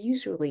 which are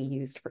usually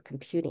used for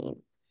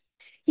computing.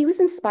 He was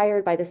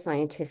inspired by the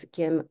scientist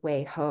Kim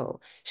Wei Ho.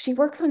 She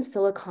works on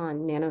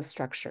silicon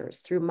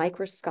nanostructures through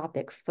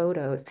microscopic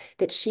photos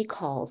that she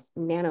calls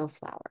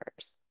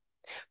nanoflowers.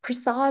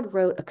 Prasad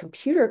wrote a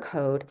computer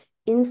code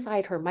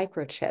inside her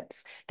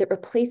microchips that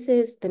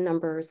replaces the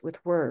numbers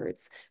with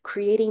words,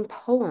 creating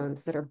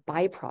poems that are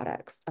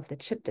byproducts of the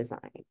chip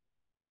design.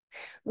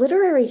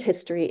 Literary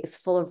history is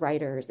full of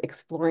writers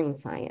exploring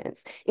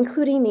science,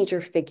 including major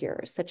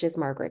figures such as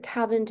Margaret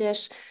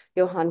Cavendish,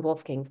 Johann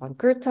Wolfgang von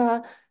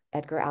Goethe,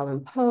 Edgar Allan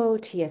Poe,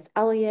 T.S.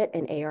 Eliot,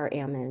 and A.R.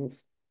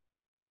 Ammons.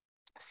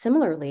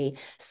 Similarly,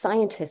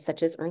 scientists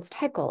such as Ernst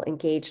Haeckel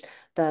engaged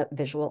the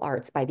visual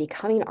arts by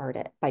becoming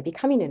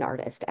an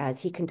artist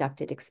as he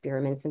conducted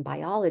experiments in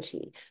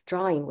biology,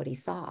 drawing what he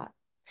saw.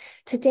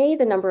 Today,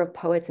 the number of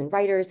poets and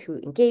writers who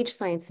engage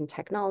science and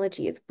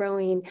technology is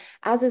growing,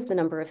 as is the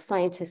number of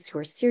scientists who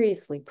are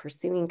seriously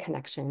pursuing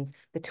connections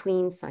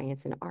between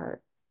science and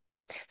art.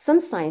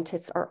 Some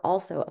scientists are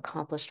also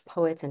accomplished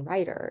poets and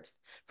writers.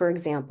 For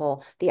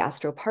example, the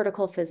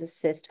astroparticle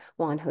physicist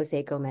Juan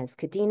Jose Gomez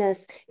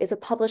Cadenas is a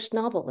published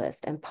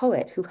novelist and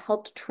poet who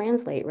helped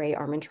translate Ray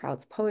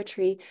Armentrout's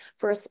poetry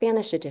for a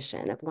Spanish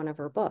edition of one of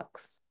her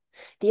books.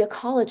 The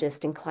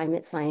ecologist and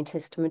climate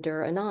scientist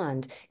Madhur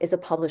Anand is a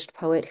published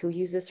poet who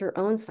uses her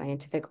own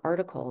scientific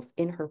articles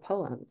in her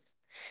poems.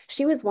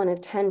 She was one of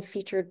 10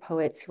 featured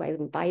poets who I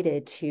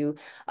invited to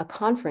a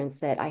conference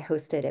that I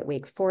hosted at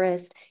Wake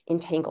Forest,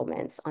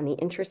 Entanglements, on the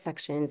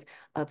intersections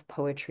of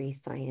poetry,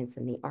 science,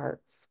 and the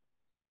arts.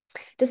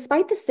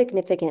 Despite the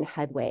significant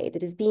headway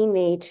that is being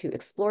made to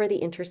explore the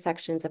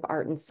intersections of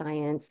art and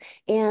science,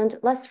 and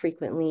less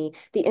frequently,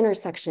 the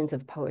intersections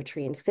of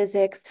poetry and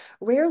physics,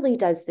 rarely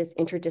does this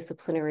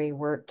interdisciplinary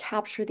work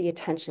capture the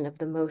attention of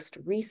the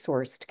most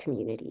resourced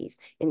communities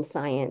in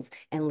science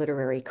and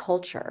literary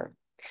culture.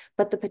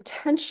 But the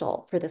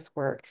potential for this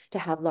work to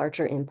have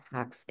larger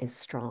impacts is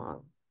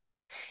strong.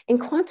 In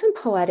quantum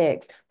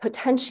poetics,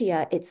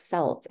 potentia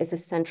itself is a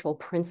central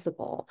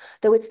principle,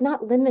 though it's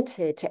not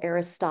limited to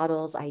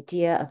Aristotle's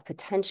idea of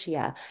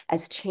potentia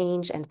as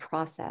change and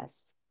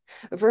process.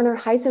 Werner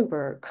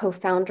Heisenberg,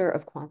 co-founder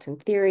of quantum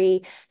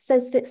theory,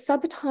 says that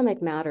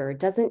subatomic matter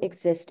doesn't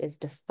exist as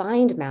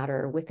defined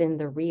matter within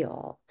the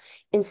real.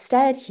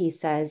 Instead, he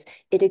says,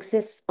 it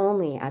exists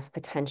only as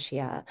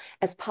potentia,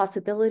 as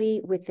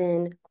possibility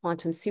within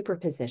quantum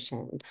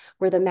superposition,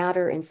 where the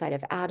matter inside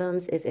of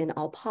atoms is in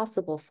all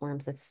possible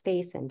forms of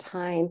space and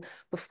time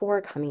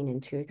before coming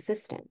into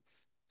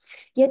existence.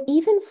 Yet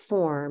even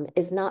form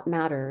is not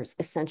matter's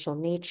essential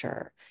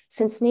nature,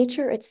 since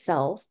nature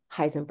itself,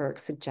 Heisenberg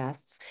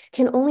suggests,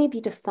 can only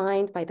be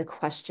defined by the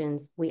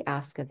questions we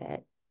ask of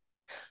it.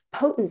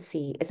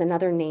 Potency is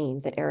another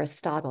name that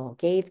Aristotle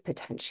gave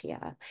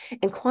potentia,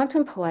 and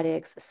quantum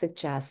poetics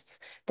suggests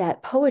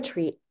that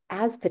poetry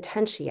as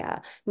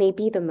potentia may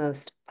be the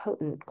most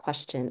potent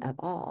question of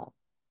all.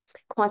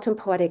 Quantum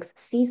poetics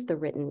sees the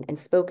written and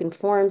spoken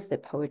forms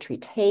that poetry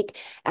take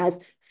as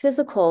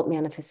physical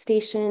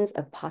manifestations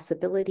of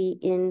possibility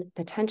in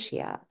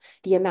potentia,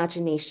 the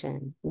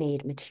imagination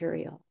made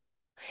material.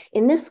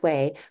 In this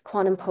way,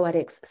 quantum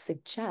poetics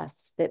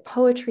suggests that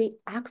poetry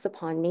acts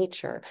upon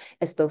nature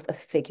as both a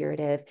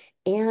figurative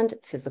and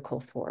physical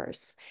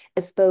force,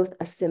 as both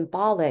a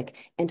symbolic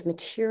and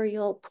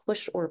material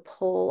push or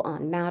pull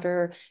on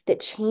matter that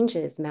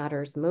changes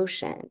matter's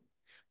motion.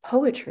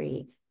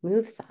 Poetry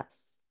moves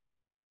us.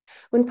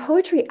 When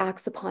poetry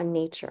acts upon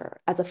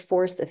nature as a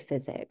force of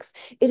physics,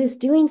 it is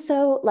doing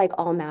so, like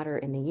all matter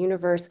in the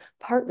universe,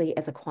 partly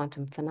as a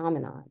quantum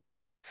phenomenon.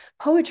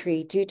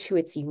 Poetry, due to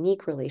its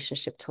unique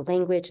relationship to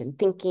language and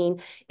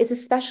thinking, is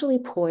especially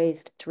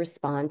poised to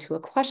respond to a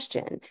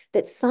question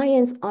that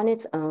science on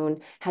its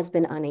own has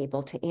been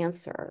unable to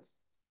answer.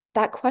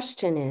 That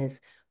question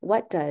is,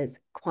 what does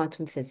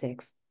quantum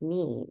physics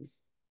mean?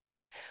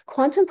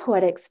 Quantum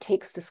poetics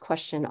takes this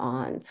question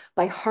on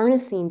by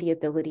harnessing the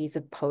abilities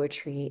of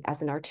poetry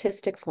as an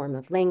artistic form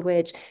of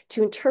language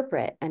to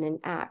interpret and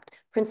enact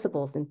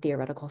principles in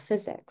theoretical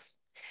physics.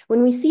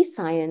 When we see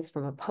science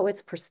from a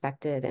poet's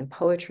perspective and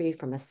poetry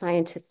from a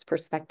scientist's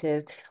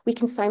perspective, we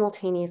can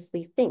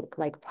simultaneously think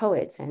like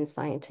poets and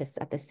scientists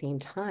at the same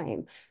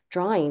time,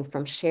 drawing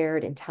from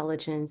shared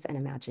intelligence and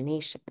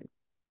imagination.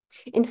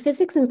 In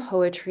physics and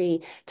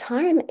poetry,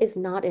 time is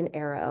not an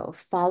arrow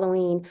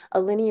following a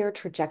linear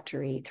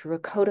trajectory through a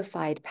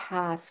codified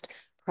past,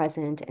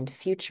 present, and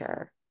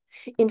future.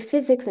 In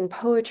physics and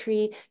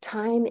poetry,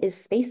 time is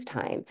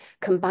space-time,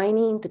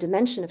 combining the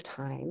dimension of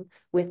time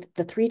with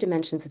the three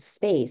dimensions of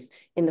space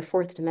in the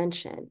fourth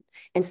dimension.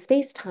 And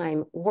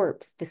space-time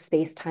warps the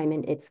space-time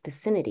in its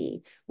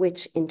vicinity,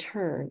 which in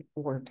turn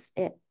warps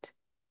it.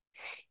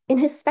 In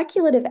his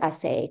speculative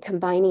essay,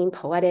 Combining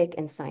Poetic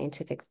and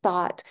Scientific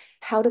Thought,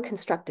 How to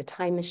Construct a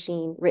Time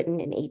Machine, written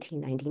in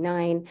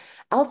 1899,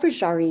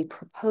 Al-Fajari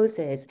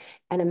proposes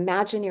an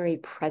imaginary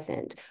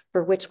present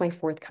for which my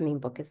forthcoming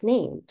book is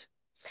named.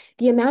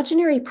 The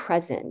imaginary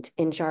present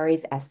in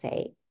Jari's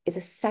essay is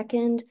a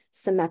second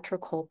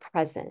symmetrical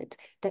present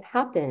that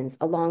happens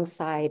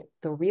alongside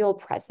the real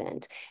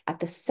present at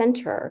the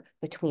center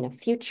between a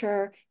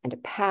future and a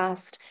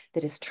past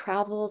that is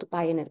traveled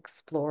by an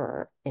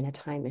explorer in a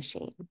time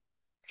machine.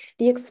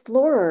 The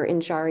explorer in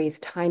Jari's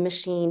time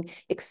machine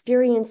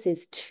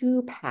experiences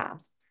two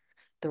pasts,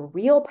 the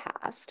real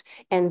past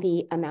and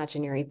the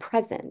imaginary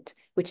present,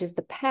 which is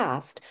the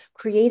past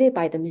created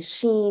by the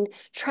machine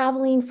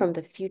traveling from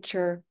the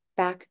future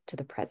back to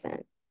the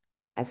present.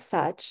 As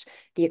such,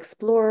 the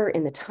explorer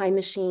in the time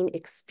machine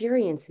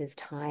experiences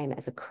time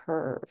as a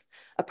curve,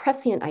 a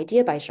prescient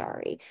idea by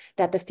Jari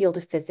that the field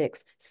of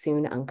physics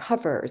soon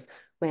uncovers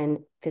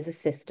when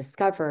physicists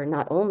discover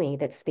not only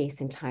that space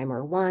and time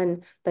are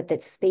one, but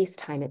that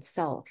space-time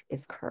itself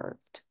is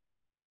curved.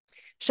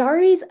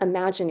 Jari's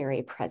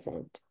imaginary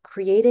present,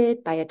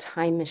 created by a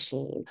time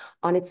machine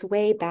on its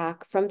way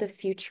back from the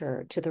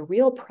future to the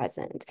real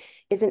present,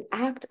 is an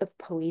act of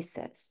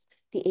poesis,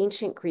 the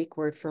ancient Greek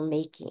word for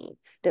making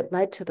that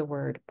led to the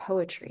word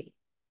poetry.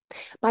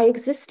 By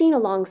existing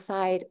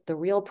alongside the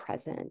real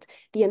present,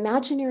 the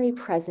imaginary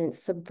present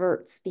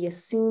subverts the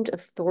assumed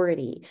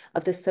authority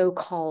of the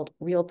so-called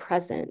real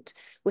present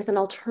with an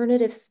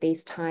alternative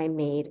space-time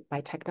made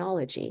by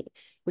technology,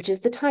 which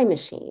is the time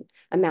machine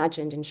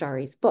imagined in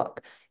Jari's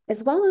book,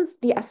 as well as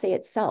the essay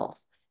itself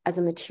as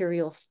a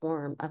material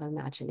form of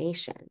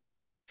imagination.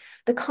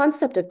 The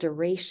concept of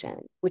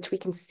duration, which we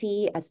can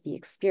see as the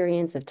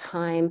experience of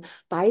time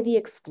by the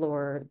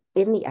explorer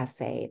in the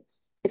essay,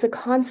 is a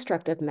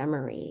construct of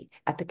memory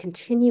at the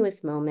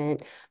continuous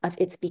moment of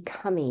its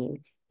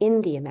becoming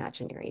in the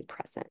imaginary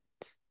present.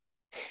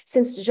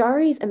 Since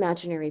Jari's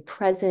imaginary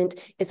present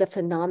is a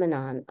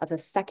phenomenon of a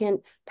second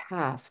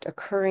past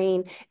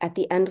occurring at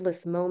the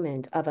endless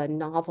moment of a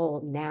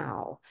novel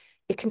now,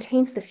 it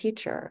contains the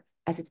future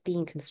as it's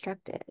being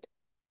constructed.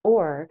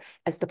 Or,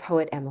 as the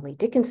poet Emily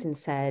Dickinson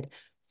said,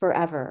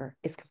 forever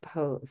is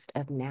composed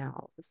of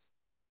nows.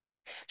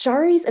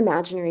 Jari's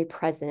imaginary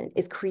present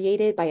is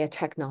created by a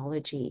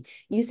technology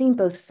using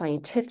both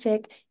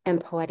scientific and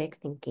poetic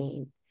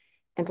thinking.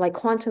 And like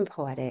quantum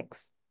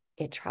poetics,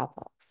 it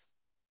travels.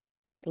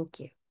 Thank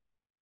you.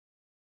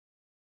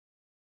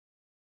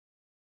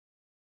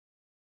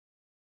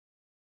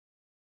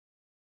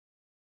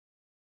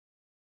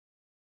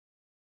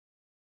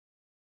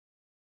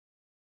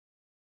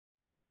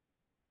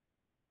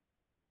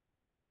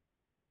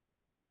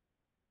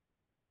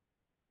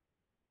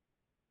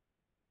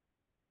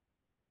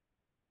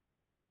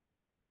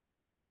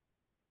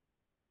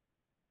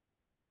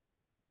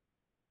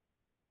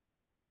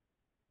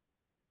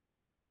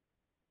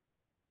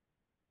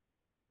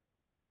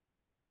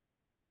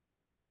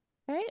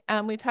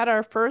 Okay, we've had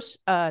our first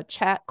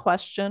chat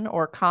question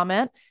or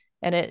comment,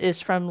 and it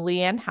is from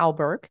Leanne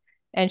Halberg,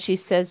 and she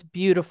says,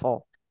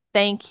 beautiful.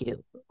 Thank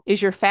you.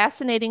 Is your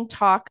fascinating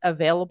talk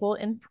available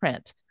in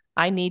print?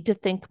 I need to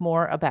think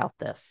more about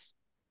this.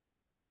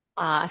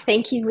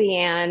 Thank you,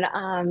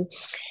 Leanne.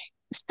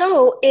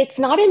 So it's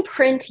not in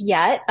print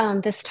yet,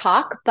 this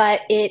talk, but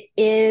it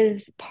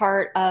is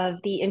part of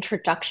the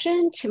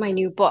introduction to my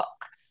new book.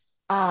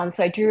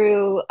 So I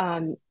drew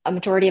a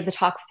majority of the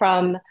talk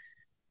from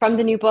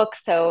the new book.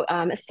 So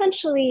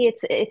essentially,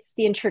 it's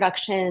the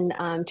introduction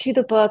to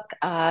the book,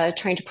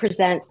 trying to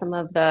present some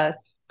of the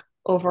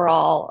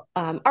overall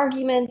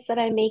arguments that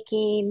I'm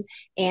making,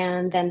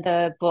 and then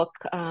the book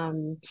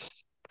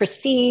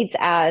proceeds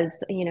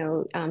as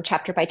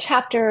chapter by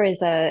chapter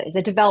is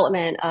a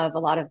development of a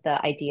lot of the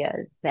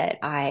ideas that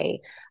I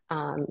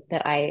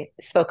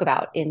spoke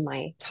about in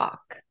my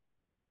talk.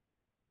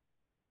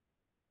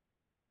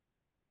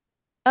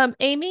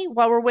 Amy,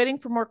 while we're waiting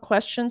for more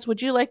questions,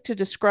 would you like to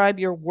describe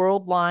your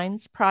World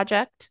Lines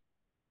project?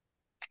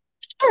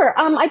 Sure.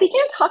 I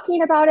began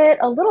talking about it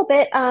a little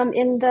bit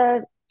in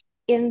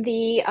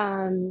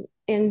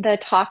the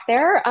talk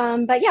there.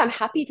 But yeah, I'm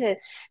happy to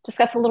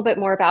discuss a little bit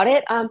more about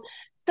it.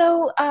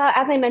 So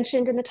as I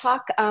mentioned in the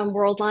talk,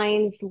 World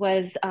Lines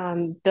was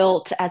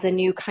built as a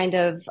new kind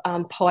of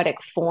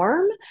poetic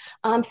form.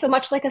 So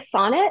much like a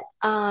sonnet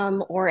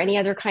or any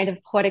other kind of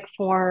poetic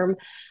form,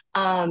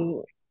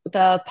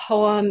 the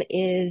poem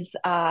is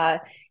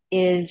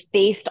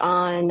based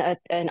on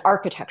an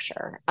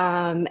architecture.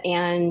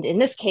 And in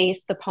this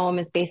case, the poem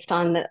is based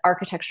on the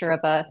architecture of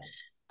a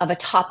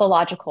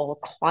topological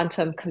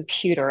quantum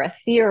computer, a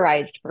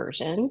theorized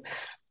version.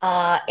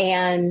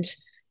 And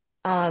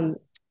a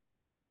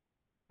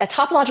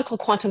topological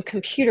quantum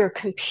computer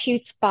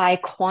computes by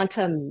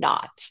quantum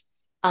knot.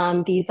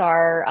 These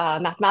are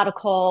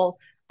mathematical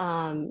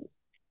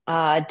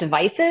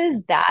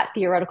devices that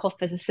theoretical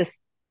physicists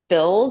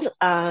build.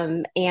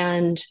 And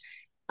in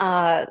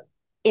a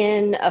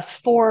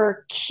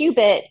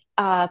 4-qubit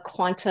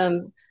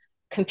quantum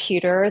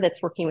computer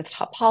that's working with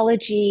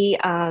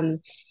topology,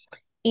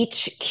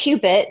 each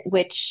qubit,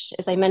 which,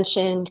 as I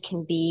mentioned,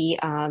 can be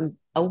a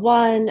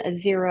 1, a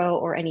 0,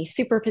 or any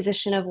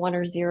superposition of 1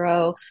 or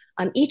 0.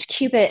 Each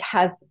qubit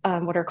has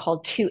what are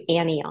called 2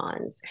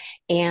 anyons.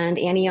 And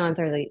anyons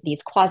are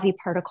these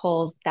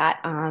quasi-particles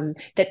that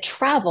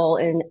travel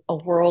in a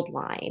world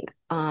line.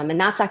 And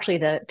that's actually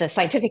the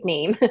scientific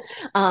name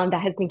that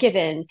has been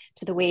given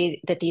to the way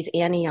that these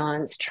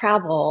anyons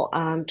travel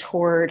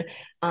toward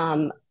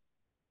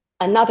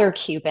another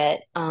qubit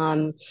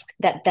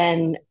that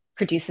then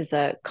produces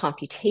a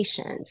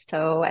computation.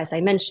 So as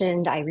I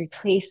mentioned, I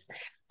replace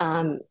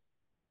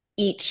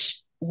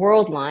each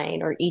world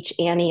line or each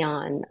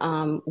anion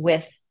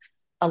with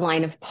a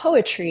line of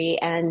poetry.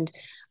 And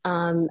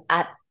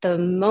at the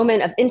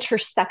moment of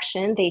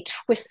intersection, they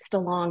twist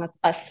along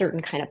a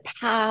certain kind of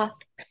path.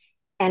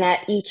 And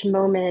at each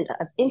moment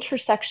of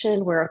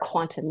intersection where a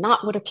quantum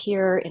knot would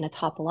appear in a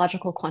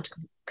topological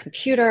quantum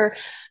computer,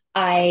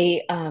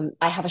 I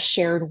have a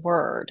shared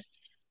word.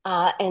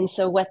 And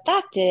so what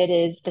that did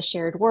is the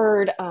shared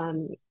word,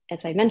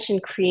 as I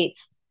mentioned,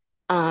 creates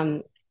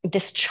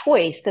this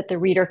choice that the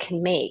reader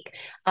can make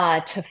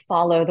to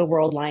follow the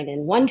world line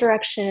in one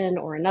direction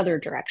or another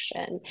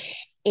direction.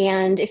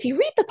 And if you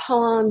read the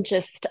poem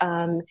just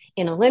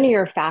in a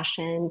linear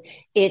fashion,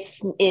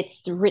 it's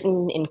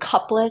written in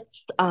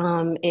couplets.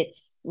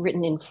 It's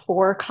written in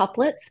 4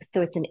 couplets,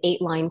 so it's an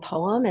 8-line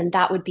poem, and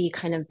that would be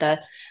kind of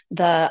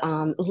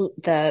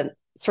the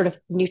sort of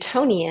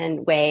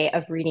Newtonian way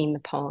of reading the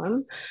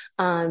poem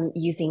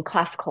using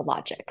classical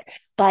logic.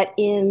 But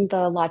in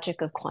the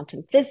logic of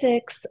quantum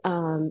physics,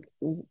 and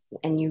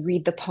you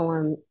read the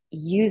poem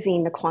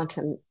using the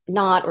quantum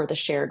knot or the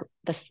shared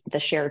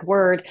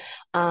word,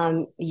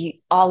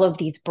 all of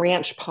these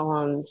branch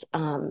poems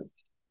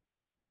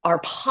are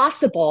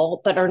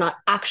possible but are not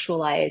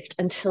actualized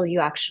until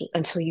you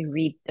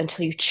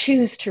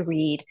choose to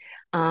read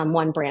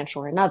one branch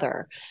or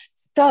another.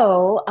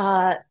 So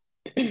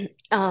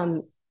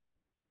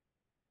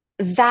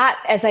that,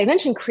 as I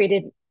mentioned,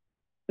 created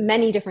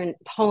many different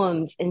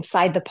poems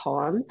inside the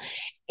poem.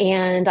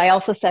 And I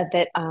also said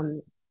that,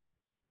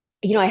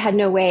 I had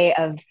no way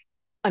of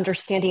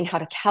understanding how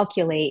to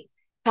calculate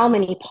how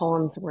many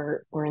poems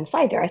were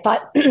inside there. I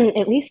thought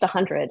at least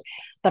 100,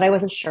 but I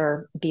wasn't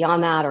sure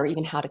beyond that or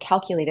even how to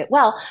calculate it.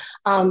 Well,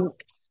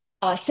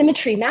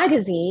 Symmetry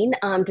Magazine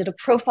did a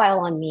profile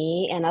on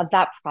me and of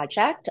that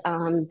project.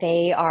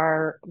 They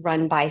are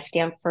run by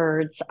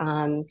Stanford's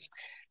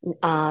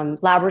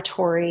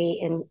laboratory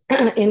in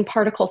in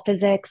particle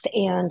physics,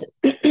 and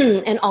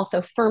and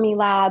also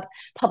Fermilab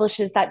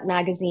publishes that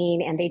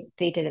magazine, and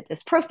they did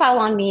this profile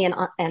on me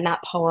and that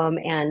poem.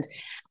 And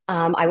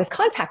I was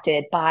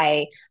contacted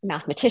by a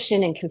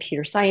mathematician and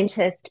computer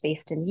scientist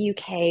based in the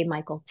UK,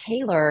 Michael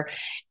Taylor,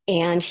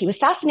 and he was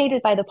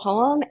fascinated by the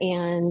poem.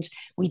 And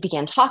we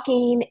began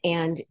talking,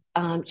 and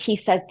he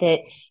said that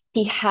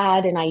he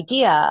had an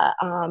idea,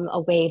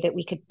 a way that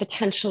we could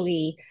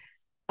potentially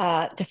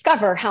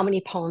discover how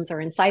many poems are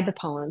inside the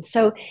poem.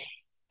 So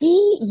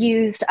he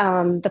used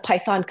the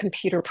Python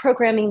computer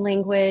programming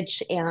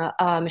language,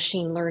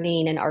 machine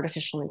learning, and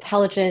artificial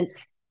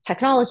intelligence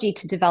technology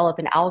to develop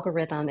an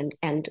algorithm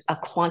and a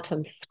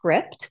quantum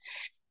script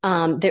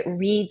that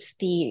reads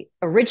the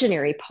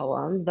originary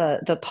poem,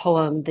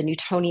 the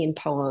Newtonian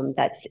poem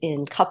that's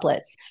in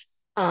couplets.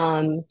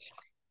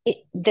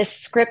 This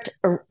script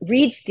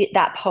reads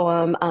that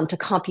poem to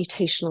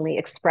computationally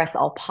express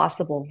all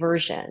possible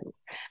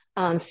versions.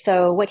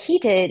 So what he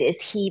did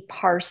is he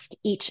parsed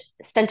each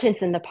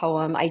sentence in the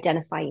poem,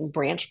 identifying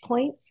branch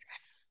points,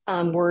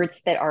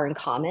 words that are in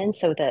common.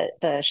 So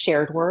the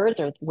shared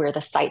words, or where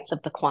the sites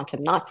of the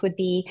quantum knots would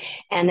be.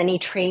 And then he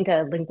trained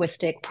a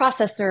linguistic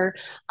processor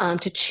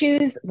to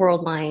choose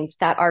world lines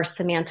that are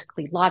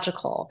semantically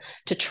logical,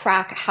 to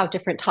track how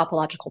different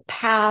topological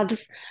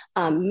paths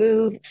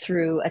move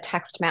through a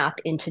text map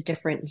into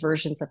different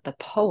versions of the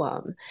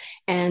poem.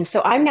 And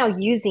so I'm now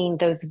using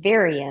those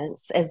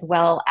variants, as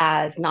well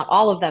as, not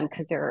all of them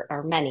because there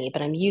are many,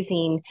 but I'm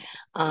using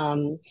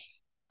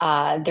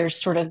there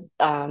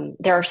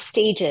are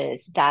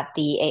stages that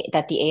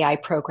the AI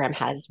program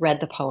has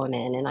read the poem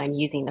in, and I'm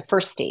using the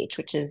first stage,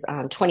 which is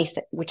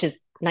 26, which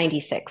is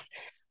 96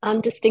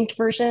 distinct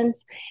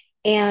versions.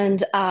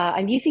 And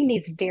I'm using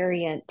these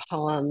variant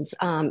poems,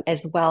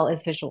 as well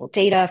as visual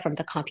data from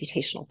the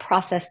computational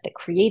process that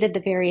created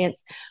the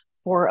variants,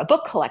 for a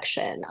book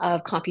collection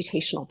of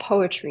computational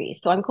poetry.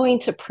 So I'm going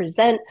to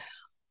present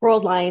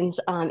World Lines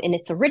in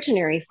its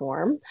originary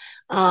form,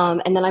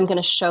 and then I'm going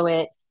to show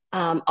it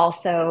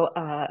also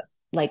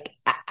like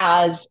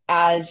as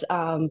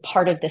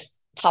part of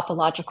this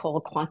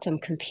topological quantum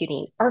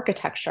computing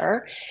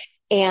architecture.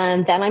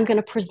 And then I'm going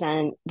to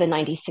present the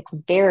 96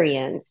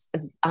 variants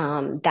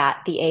that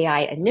the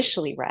AI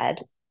initially read,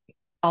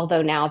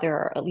 although now there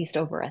are at least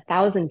over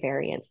 1,000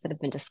 variants that have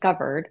been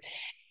discovered.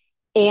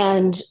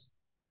 And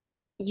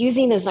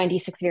using those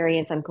 96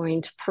 variants, I'm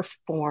going to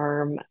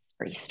perform,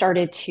 or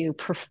started to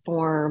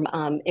perform,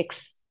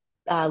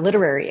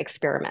 literary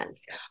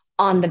experiments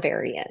on the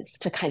variants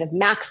to kind of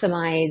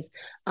maximize,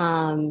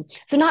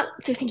 so not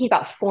through thinking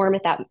about form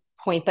at that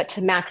point, but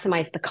to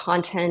maximize the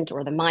content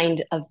or the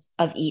mind of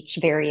each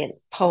variant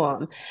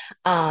poem,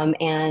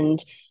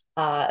 and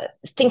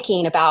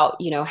thinking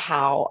about,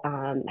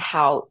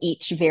 how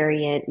each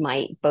variant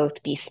might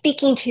both be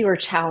speaking to or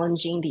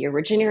challenging the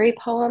originary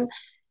poem.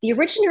 The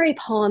originary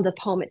poem, the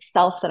poem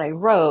itself that I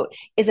wrote,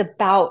 is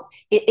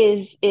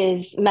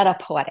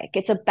metapoetic.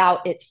 It's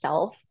about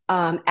itself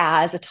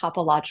as a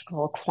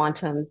topological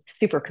quantum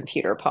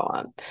supercomputer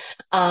poem.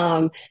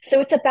 So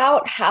it's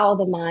about how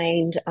the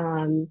mind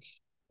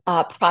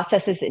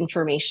processes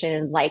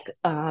information like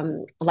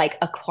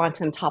a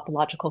quantum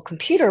topological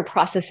computer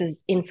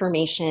processes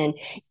information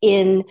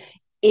in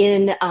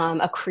an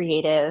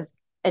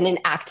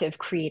active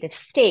creative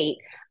state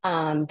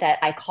that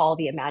I call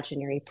the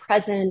imaginary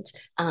present,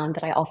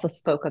 that I also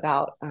spoke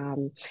about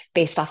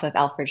based off of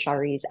Alfred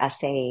Jarry's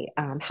essay,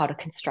 How to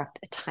Construct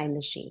a Time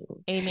Machine.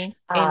 Amy,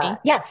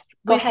 yes,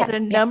 go we've ahead. had a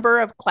number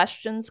of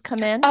questions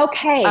come in.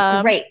 Okay,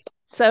 great.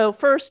 So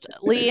first,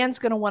 Leanne's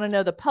going to want to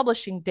know the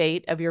publishing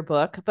date of your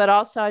book, but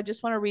also I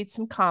just want to read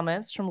some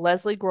comments from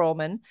Leslie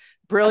Grolman.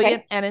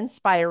 Brilliant and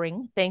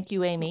inspiring. Thank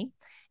you, Amy.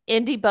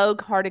 Indy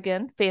Bogue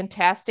Hardigan,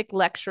 fantastic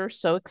lecture.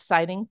 So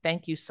exciting.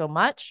 Thank you so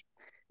much.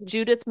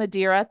 Judith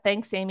Madeira,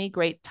 thanks, Amy.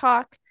 Great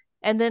talk.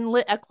 And then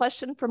a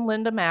question from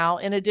Linda Mao,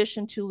 in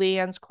addition to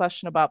Leanne's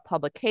question about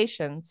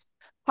publications.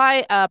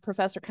 Hi,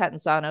 Professor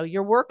Catanzano.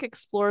 Your work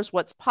explores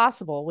what's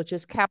possible, which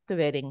is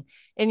captivating.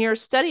 In your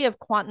study of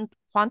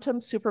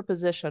quantum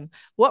superposition,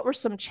 what were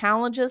some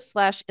challenges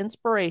 /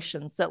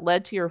 inspirations that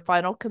led to your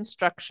final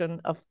construction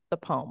of the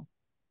poem?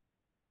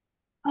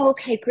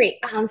 Okay, great.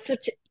 So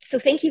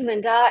thank you,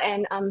 Linda,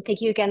 and thank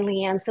you again,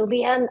 Leanne. So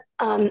Leanne,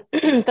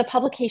 the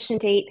publication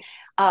date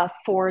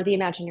for The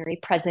Imaginary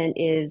Present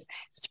is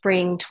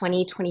spring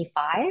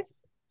 2025.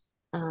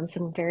 So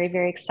I'm very,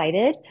 very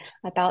excited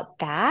about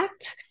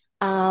that.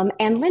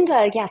 And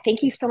Linda, yeah,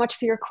 thank you so much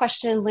for your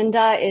question.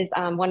 Linda is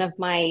one of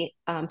my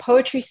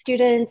poetry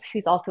students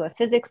who's also a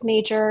physics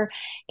major,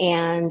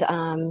 and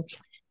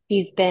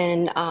he's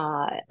been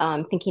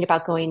thinking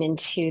about going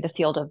into the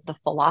field of the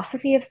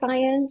philosophy of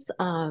science.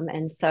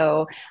 And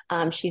so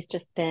she's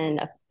just been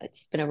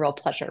it's been a real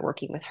pleasure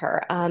working with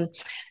her.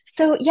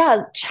 So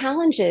yeah,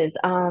 challenges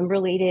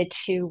related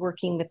to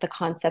working with the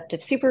concept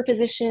of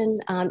superposition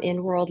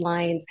in world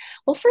lines.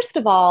 Well, first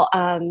of all,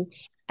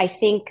 I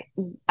think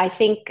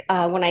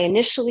when I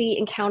initially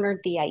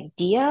encountered the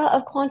idea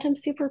of quantum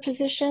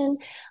superposition,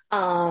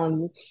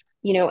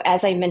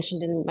 as I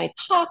mentioned in my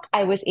talk,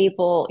 I was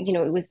able,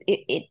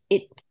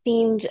 it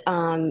seemed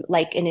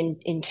like an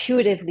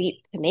intuitive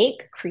leap to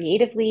make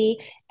creatively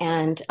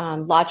and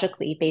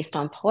logically based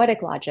on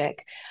poetic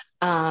logic.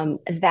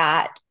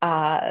 That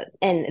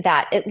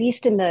at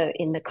least in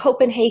the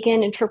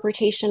Copenhagen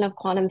interpretation of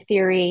quantum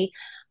theory,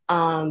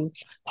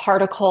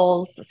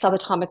 particles,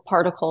 subatomic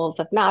particles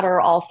of matter,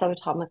 all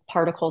subatomic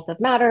particles of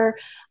matter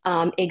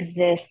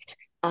exist.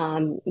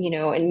 And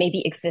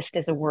maybe exist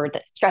is a word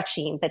that's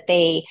stretching, but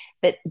they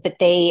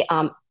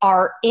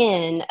are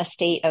in a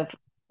state of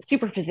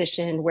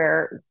superposition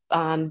where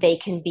they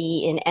can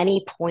be in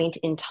any point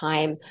in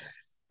time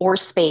or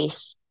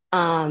space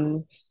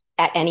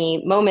at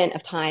any moment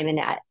of time and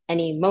at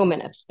any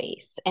moment of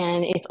space.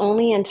 And it's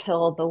only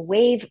until the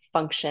wave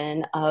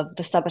function of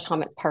the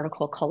subatomic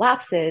particle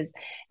collapses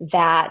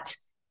that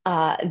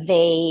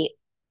they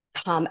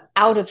come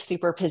out of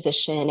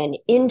superposition and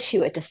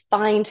into a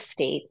defined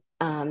state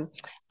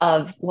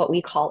of what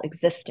we call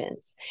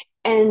existence.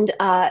 And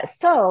I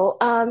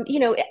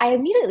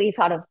immediately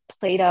thought of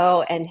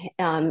Plato and,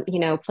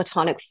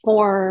 Platonic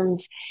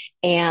forms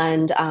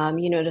and,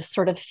 just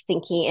sort of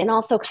thinking and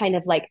also kind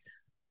of like,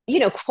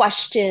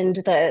 questioned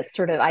the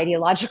sort of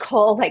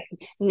ideological like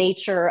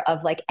nature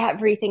of like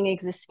everything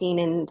existing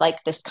in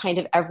like this kind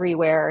of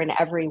everywhere and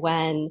every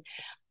when,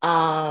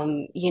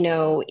 in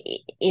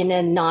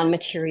a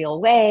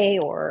non-material way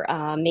or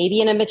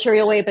maybe in a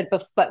material way, but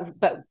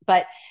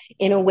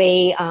in a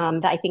way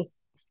that I think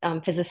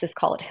physicists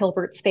call it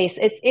Hilbert space.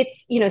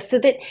 It's so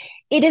that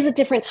it is a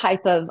different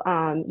type of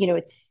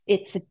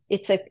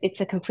it's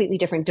a completely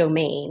different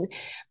domain,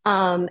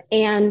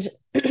 and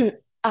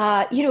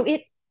I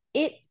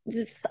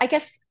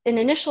guess an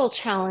initial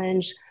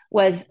challenge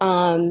was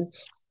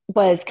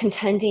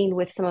contending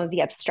with some of the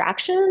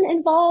abstraction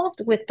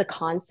involved with the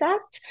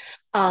concept.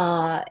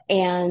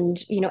 And,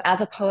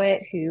 as a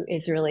poet who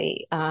is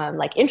really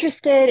like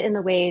interested in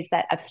the ways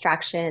that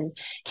abstraction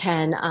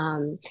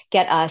can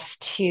get us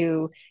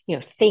to,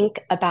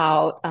 think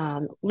about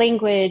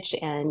language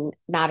and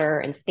matter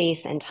and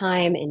space and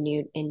time in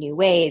new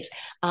ways,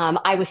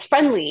 I was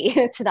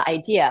friendly to the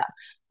idea.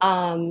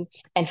 And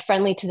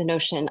friendly to the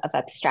notion of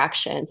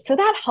abstraction. So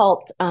that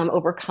helped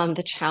overcome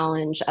the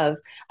challenge of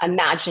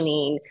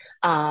imagining,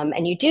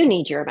 and you do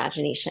need your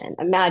imagination,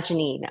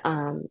 imagining,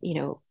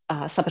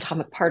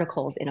 subatomic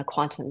particles in a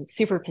quantum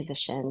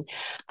superposition.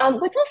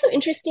 What's also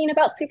interesting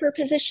about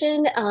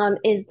superposition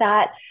is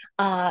that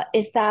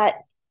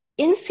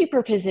in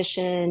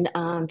superposition,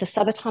 the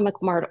subatomic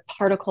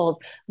particles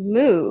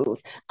move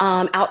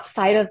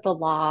outside of the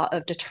law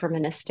of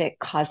deterministic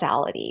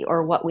causality,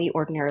 or what we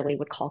ordinarily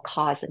would call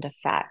cause and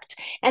effect.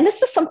 And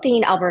this was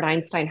something Albert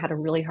Einstein had a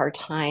really hard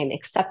time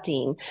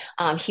accepting.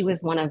 He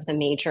was one of the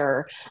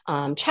major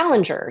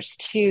challengers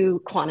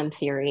to quantum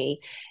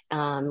theory,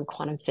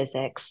 quantum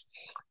physics.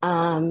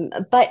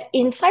 But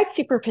inside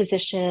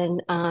superposition,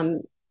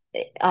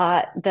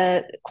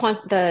 the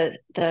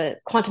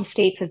quantum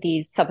states of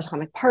these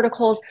subatomic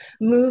particles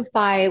move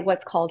by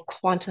what's called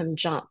quantum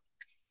jump.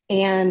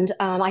 And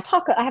I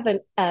have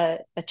a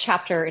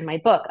chapter in my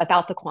book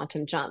about the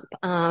quantum jump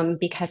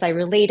because I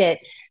relate it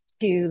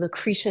to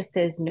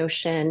Lucretius's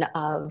notion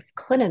of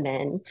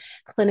clinamen.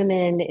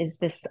 Clinamen is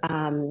this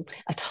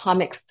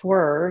atomic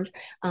swerve.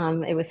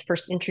 It was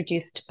first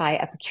introduced by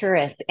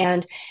Epicurus,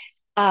 and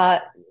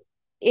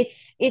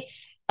it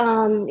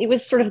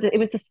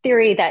was this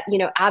theory that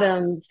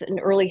atoms, an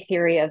early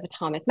theory of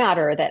atomic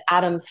matter, that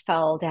atoms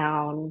fell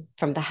down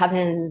from the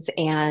heavens,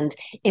 and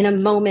in a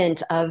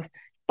moment of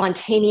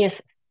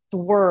spontaneous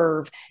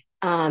swerve,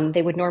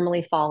 they would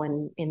normally fall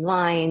in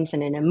lines,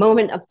 and in a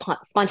moment of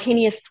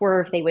spontaneous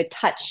swerve, they would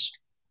touch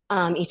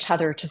each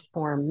other to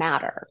form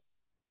matter.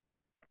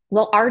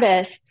 Well,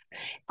 artists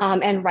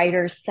and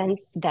writers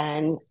since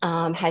then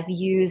have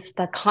used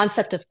the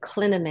concept of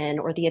clinamen,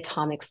 or the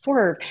atomic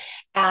swerve,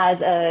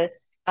 as a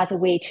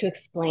way to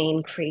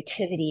explain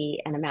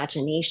creativity and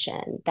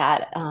imagination.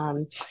 That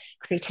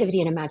creativity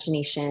and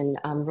imagination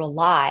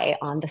rely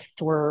on the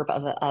swerve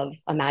of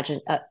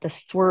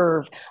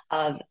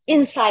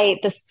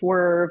insight, the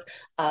swerve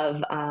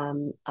of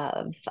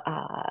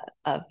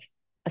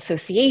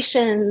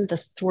association, the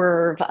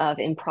swerve of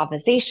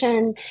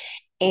improvisation.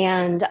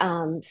 And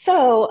this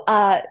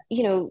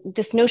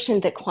notion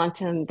that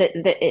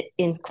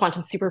in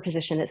quantum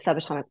superposition, that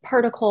subatomic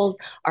particles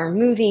are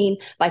moving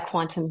by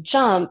quantum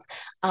jump,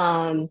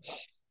 outside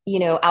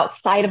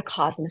of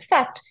cause and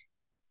effect,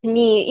 to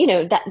me,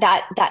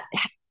 that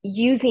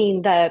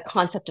using the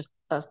concept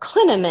of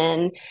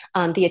Klineman,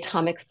 the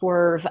atomic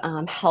swerve,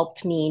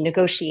 helped me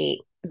negotiate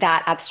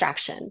that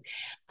abstraction.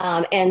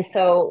 And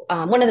so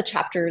one of the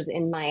chapters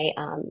in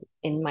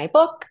my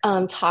book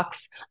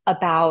talks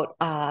about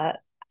how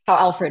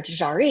Alfred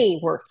Jarry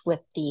worked with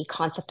the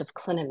concept of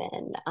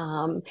Klineman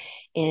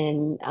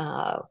in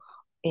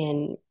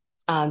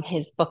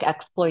his book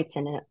Exploits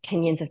and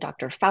Opinions of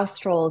Dr.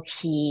 Faustrol.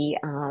 He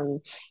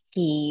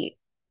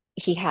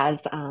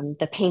has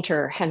the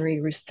painter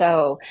Henry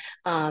Rousseau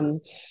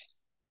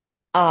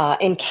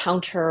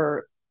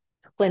encounter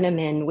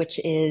Klineman, which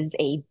is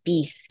a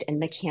beast and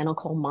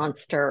mechanical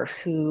monster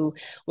who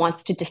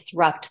wants to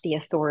disrupt the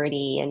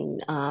authority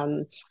and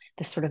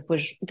the sort of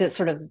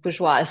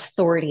bourgeois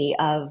authority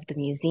of the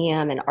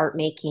museum and art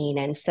making.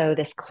 And so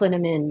this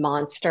Klineman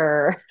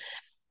monster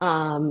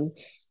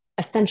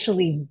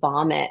essentially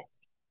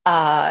vomits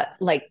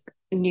like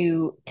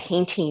new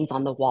paintings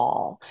on the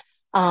wall.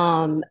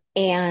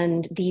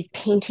 And these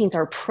paintings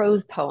are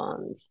prose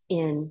poems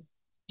in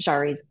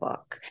Jarry's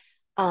book.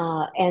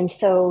 And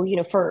so,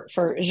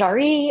 for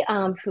Jarry,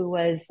 who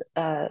was,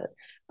 a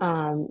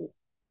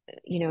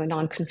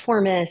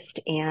nonconformist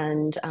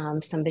and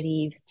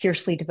somebody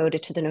fiercely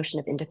devoted to the notion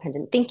of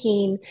independent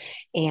thinking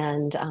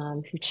and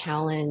who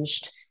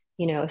challenged,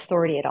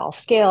 authority at all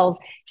scales,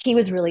 he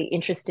was really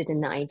interested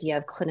in the idea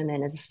of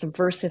Klineman as a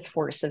subversive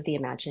force of the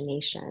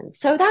imagination.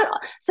 So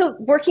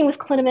working with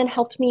Klineman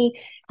helped me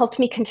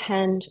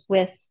contend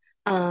with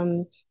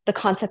the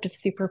concept of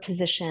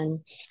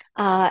superposition,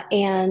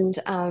 and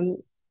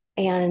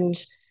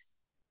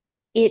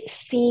it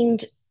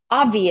seemed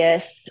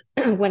obvious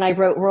when I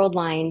wrote World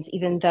Lines,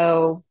 even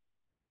though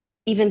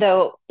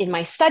in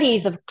my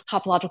studies of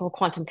topological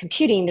quantum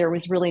computing, there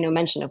was really no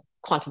mention of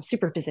quantum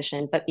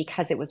superposition, but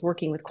because it was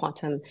working with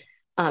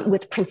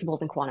with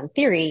principles in quantum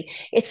theory,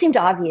 it seemed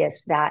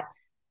obvious that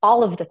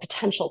all of the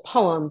potential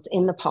poems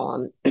in the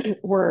poem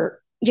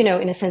were, in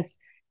a sense,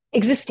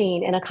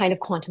 existing in a kind of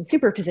quantum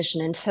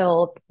superposition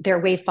until their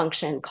wave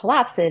function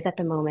collapses at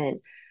the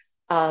moment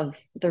of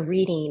the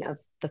reading of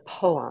the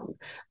poem.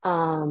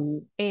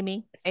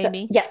 Amy,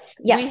 yes,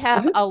 we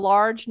have a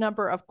large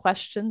number of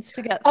questions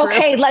to get through.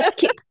 Okay, let's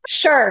keep,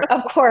 sure,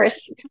 of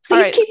course.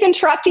 Please keep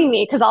interrupting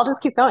me because I'll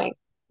just keep going.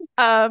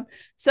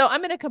 So I'm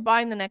going to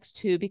combine the next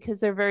two because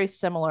they're very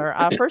similar.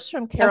 First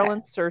from Carolyn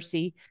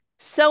Searcy.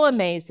 So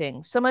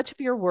amazing. So much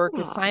of your work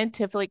is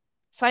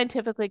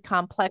scientifically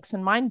complex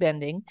and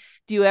mind-bending.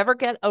 Do you ever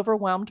get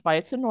overwhelmed by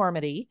its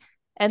enormity?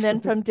 And then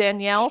from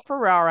Danielle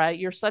Ferrara,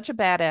 you're such a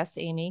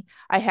badass, Amy.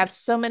 I have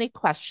so many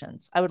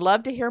questions. I would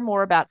love to hear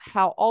more about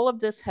how all of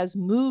this has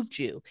moved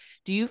you.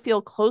 Do you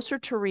feel closer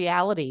to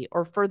reality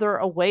or further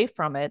away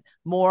from it,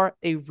 more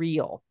a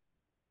real?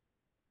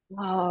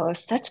 Oh,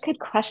 such good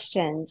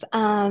questions.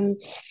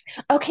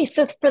 Okay,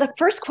 so for the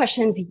first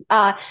questions,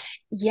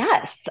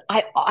 yes,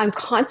 I'm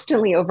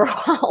constantly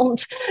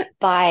overwhelmed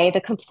by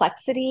the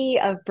complexity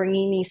of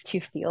bringing these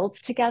two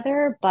fields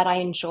together, but I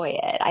enjoy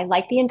it. I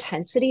like the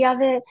intensity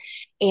of it,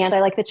 and I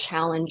like the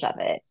challenge of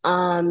it.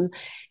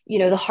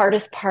 The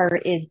hardest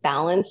part is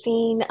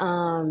balancing,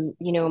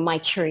 my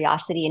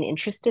curiosity and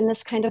interest in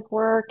this kind of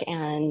work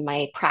and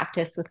my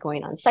practice with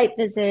going on site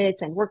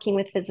visits and working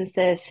with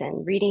physicists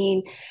and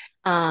reading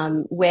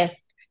with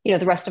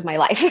the rest of my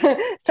life.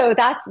 So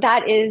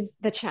that is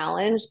the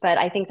challenge, but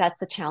I think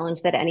that's a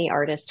challenge that any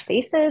artist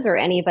faces or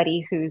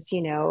anybody who's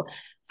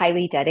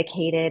highly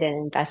dedicated and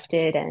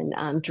invested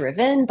and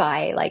driven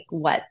by like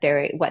what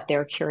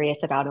they're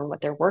curious about and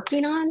what they're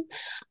working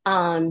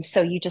on.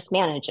 So you just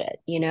manage it,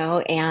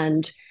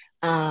 and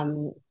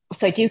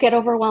so I do get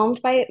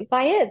overwhelmed by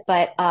it,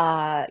 but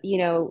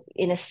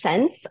in a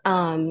sense,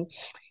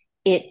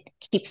 it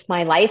keeps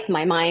my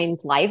mind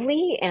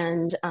lively,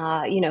 and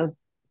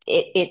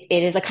it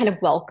is a kind of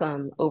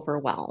welcome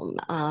overwhelm.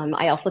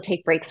 I also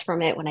take breaks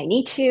from it when I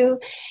need to,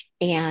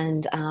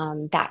 and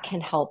that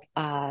can help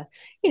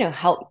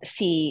help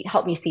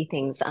me see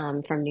things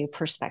from new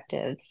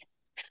perspectives.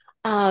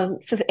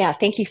 So yeah,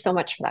 thank you so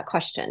much for that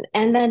question.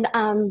 And then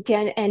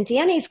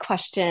Danny's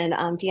question.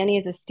 Danny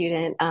is a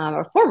student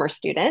or former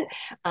student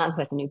who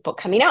has a new book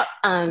coming out.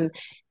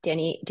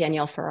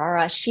 Danielle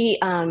Ferrara. She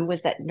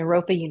was at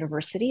Naropa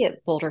University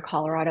at Boulder,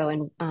 Colorado,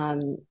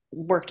 and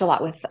worked a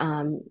lot with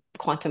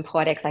quantum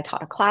poetics. I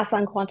taught a class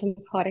on quantum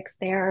poetics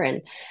there,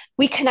 and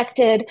we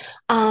connected.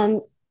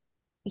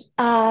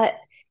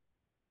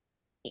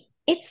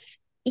 It's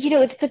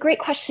a great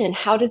question.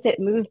 How does it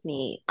move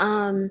me?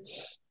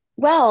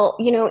 Well,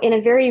 in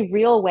a very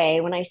real way,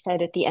 when I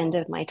said at the end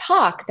of my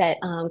talk that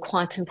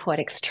quantum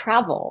poetics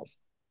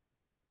travels,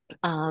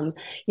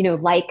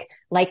 like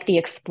the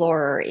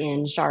explorer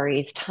in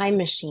Jarry's Time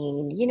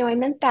Machine, I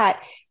meant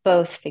that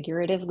both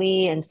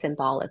figuratively and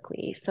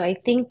symbolically. So I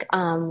think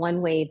one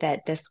way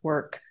that this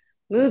work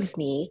moves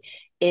me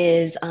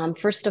is,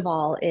 first of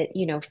all, it,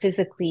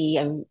 physically,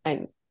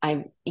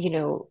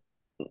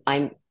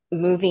 I'm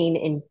moving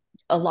in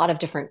a lot of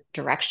different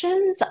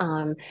directions,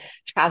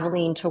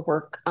 traveling to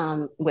work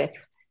with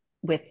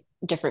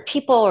different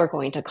people or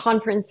going to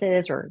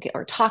conferences or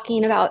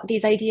talking about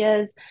these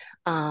ideas.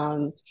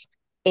 And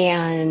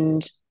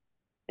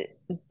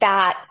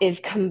that is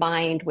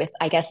combined with,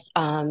 I guess,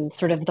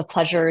 sort of the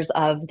pleasures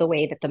of the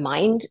way that the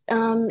mind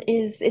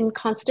is in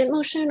constant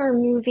motion or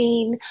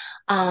moving.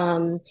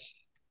 When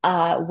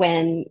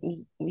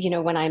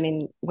when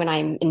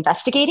I'm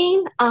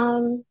investigating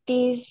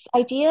these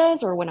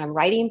ideas or when I'm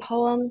writing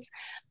poems,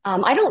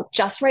 I don't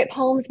just write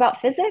poems about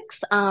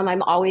physics.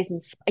 I'm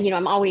always,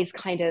 I'm always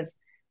kind of,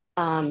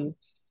 you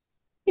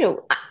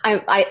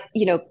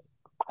know,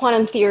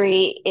 quantum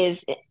theory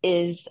is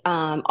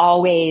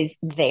always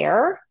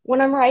there when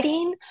I'm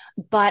writing,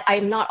 but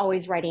I'm not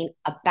always writing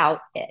about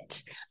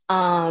it.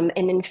 And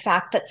in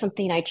fact, that's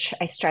something I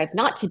strive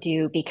not to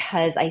do,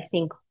 because I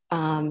think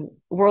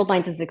World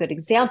Lines is a good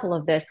example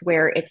of this,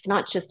 where it's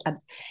not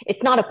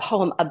a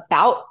poem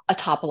about a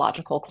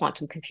topological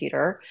quantum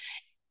computer.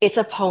 It's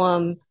a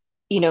poem,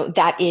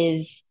 that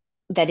is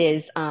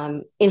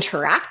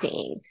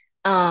interacting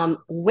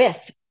with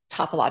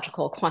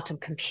topological quantum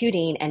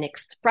computing and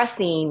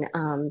expressing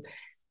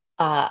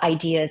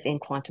ideas in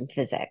quantum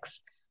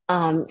physics.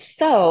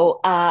 So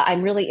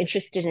I'm really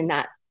interested in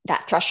that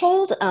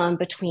threshold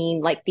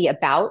between like the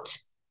about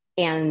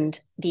and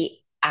the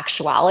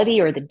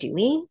actuality or the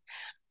doing.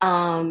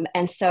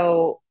 And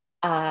so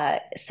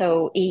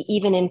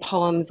even in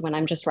poems, when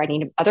I'm just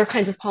writing other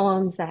kinds of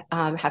poems that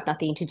have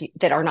nothing to do,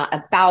 that are not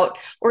about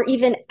or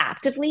even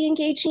actively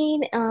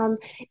engaging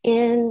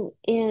in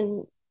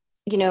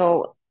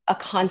a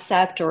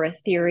concept or a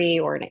theory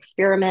or an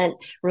experiment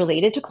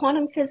related to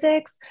quantum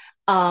physics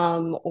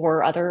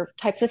or other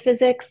types of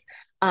physics,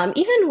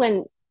 even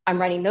when I'm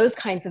writing those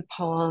kinds of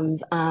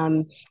poems,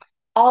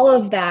 all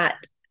of that,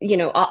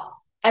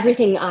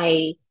 everything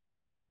I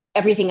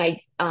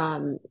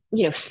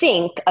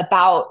think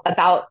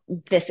about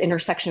this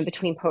intersection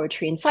between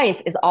poetry and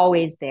science is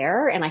always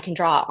there, and I can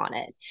draw on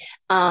it.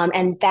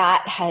 And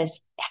that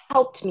has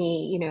helped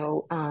me,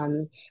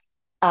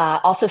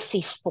 also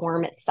see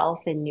form itself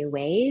in new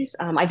ways.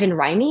 I've been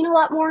rhyming a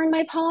lot more in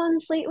my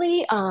poems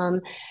lately,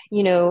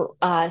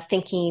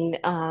 thinking,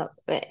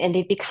 and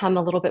they've become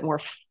a little bit more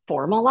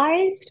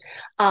formalized.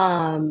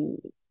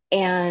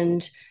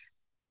 And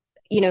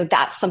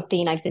that's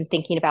something I've been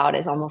thinking about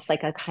as almost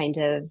like a kind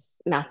of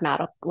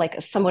mathematical,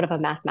 like somewhat of a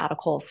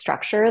mathematical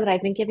structure that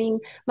I've been giving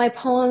my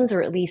poems,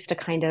 or at least a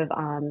kind of,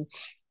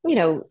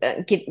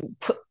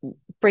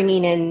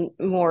 bringing in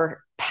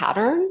more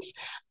patterns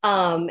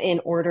in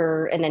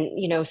order, and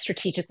then,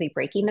 strategically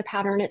breaking the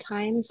pattern at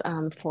times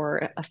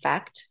for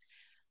effect.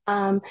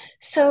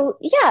 So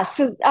yeah,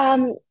 so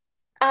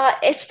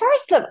as far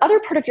as the other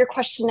part of your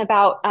question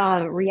about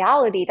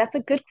reality, that's a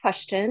good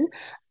question.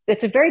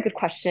 It's a very good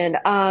question.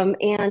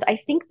 And I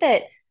think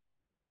that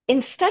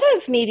instead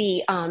of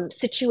maybe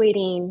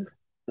situating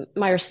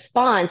my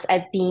response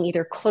as being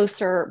either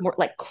more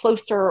like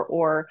closer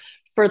or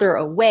further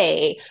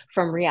away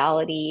from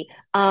reality,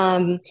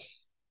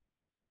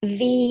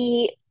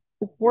 the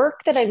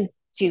work that I'm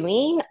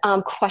doing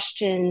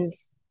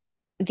questions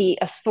the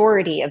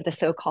authority of the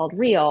so-called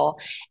real,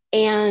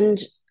 and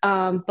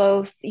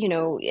both,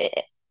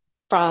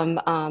 from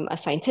a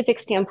scientific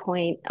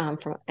standpoint,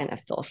 from a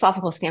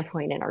philosophical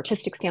standpoint, and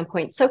artistic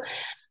standpoint. So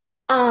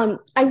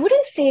I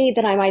wouldn't say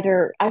that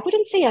I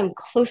wouldn't say I'm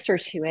closer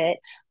to it.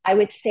 I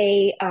would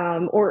say,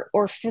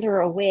 or further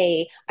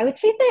away. I would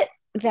say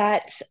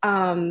that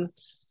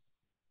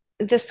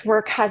this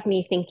work has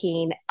me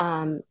thinking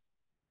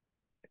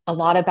a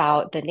lot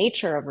about the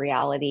nature of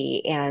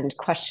reality and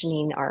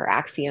questioning our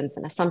axioms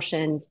and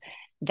assumptions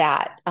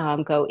that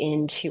go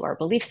into our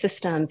belief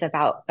systems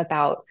about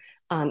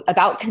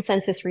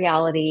consensus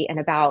reality, and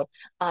about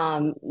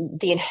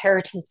the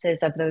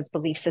inheritances of those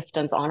belief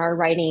systems on our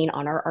writing,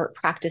 on our art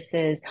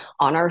practices,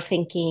 on our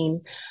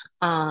thinking.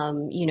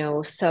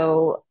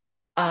 So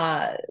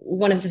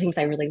one of the things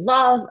I really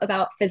love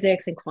about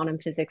physics, and quantum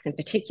physics in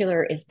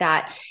particular, is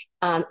that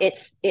it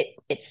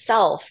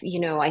itself,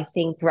 I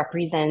think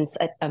represents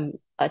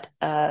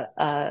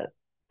a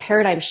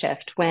paradigm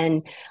shift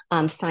when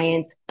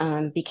science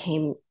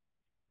became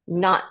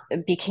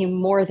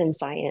more than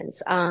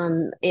science.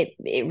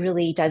 It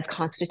really does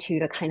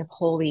constitute a kind of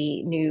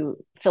wholly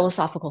new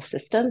philosophical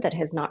system that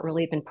has not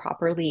really been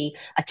properly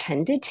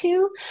attended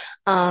to.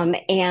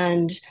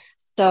 And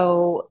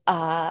so,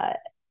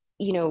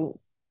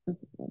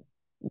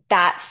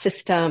 that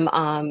system,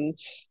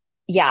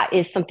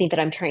 is something that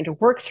I'm trying to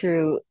work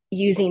through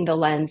using the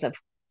lens of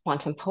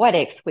quantum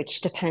poetics,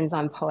 which depends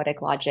on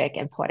poetic logic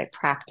and poetic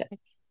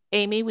practice.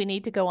 Amy, we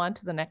need to go on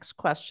to the next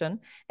question.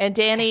 And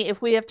Danny,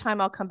 if we have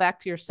time, I'll come back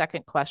to your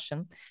second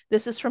question.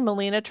 This is from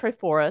Melina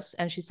Treforis,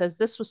 and she says,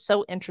 this was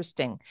so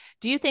interesting.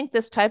 Do you think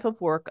this type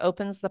of work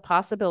opens the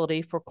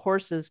possibility for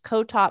courses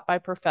co-taught by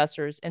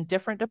professors in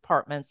different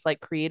departments like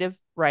creative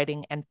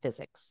writing and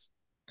physics?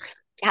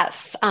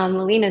 Yes,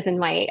 Melina's in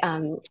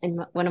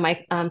one of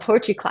my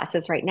poetry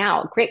classes right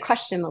now. Great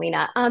question,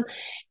 Melina.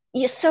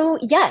 Yeah, so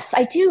yes,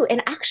 I do.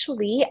 And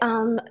actually,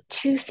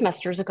 2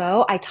 semesters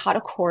ago, I taught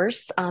a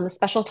course, a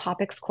special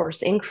topics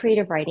course in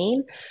creative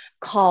writing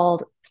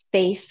called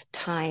Space,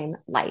 Time,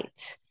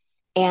 Light.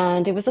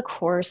 And it was a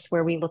course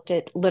where we looked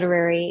at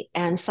literary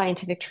and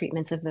scientific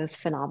treatments of those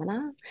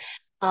phenomena,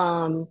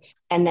 um,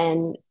 and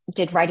then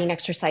did writing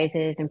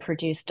exercises and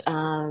produced,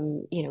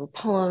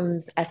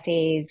 poems,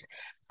 essays,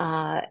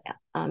 uh,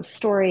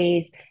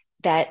 stories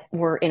that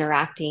were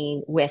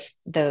interacting with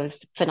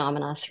those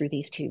phenomena through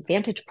these 2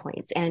 vantage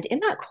points. And in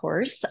that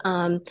course,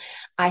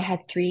 I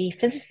had 3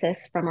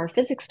 physicists from our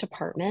physics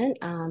department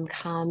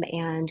come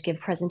and give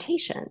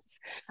presentations.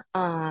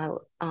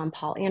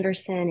 Paul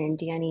Anderson and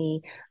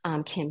Danny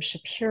Kim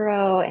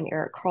Shapiro and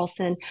Eric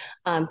Carlson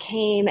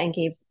came and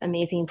gave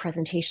amazing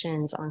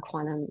presentations on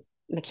quantum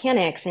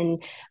mechanics.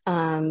 And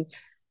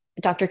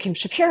Dr. Kim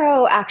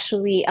Shapiro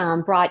actually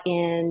brought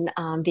in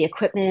the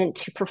equipment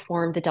to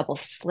perform the double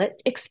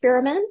slit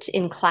experiment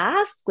in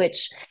class,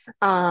 which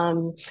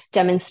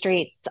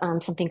demonstrates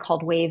something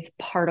called wave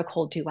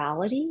particle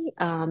duality.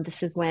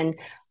 This is when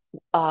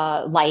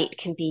light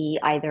can be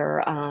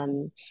either a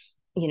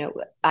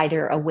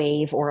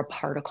wave or a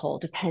particle,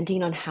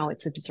 depending on how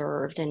it's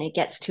observed. And it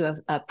gets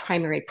to a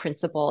primary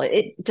principle.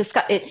 It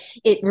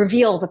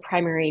revealed the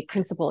primary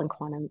principle in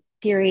quantum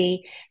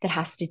theory that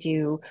has to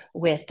do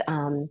with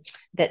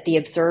that the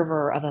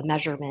observer of a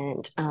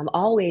measurement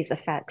always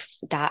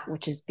affects that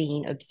which is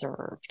being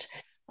observed.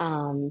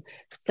 Um,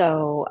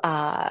 so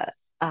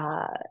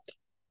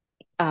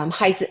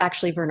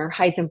actually, Werner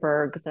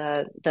Heisenberg,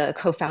 the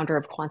co-founder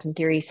of quantum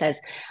theory, says,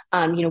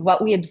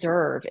 what we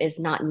observe is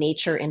not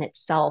nature in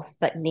itself,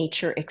 but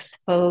nature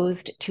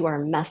exposed to our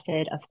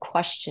method of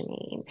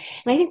questioning.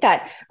 And I think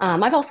that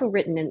I've also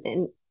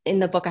written in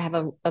the book, I have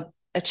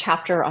a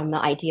chapter on the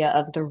idea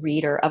of a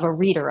reader of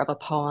a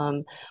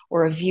poem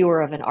or a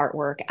viewer of an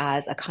artwork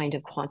as a kind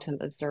of quantum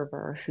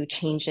observer who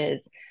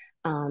changes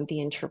the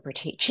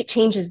interpretation,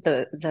 changes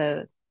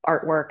the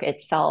artwork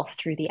itself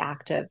through the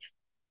act of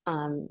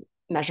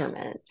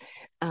measurement.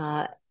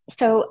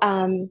 So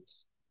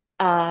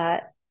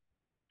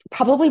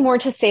probably more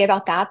to say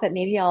about that, but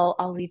maybe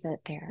I'll leave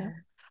it there. Yeah.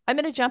 I'm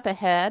going to jump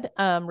ahead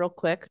real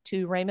quick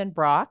to Raymond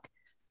Brock.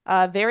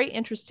 Very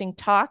interesting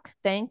talk.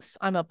 Thanks.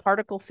 I'm a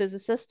particle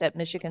physicist at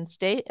Michigan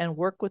State and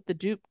work with the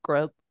Duke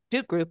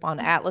group on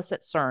Atlas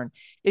at CERN.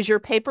 Is your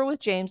paper with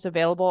James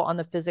available on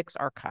the Physics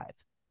Archive?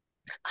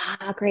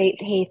 Great.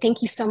 Hey,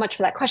 thank you so much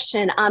for that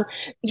question.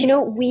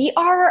 We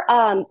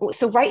are,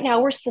 so right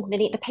now we're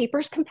submitting, the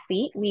paper's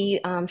complete.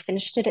 We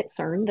finished it at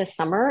CERN this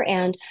summer,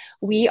 and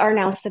we are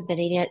now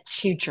submitting it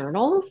to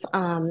journals.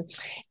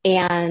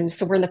 And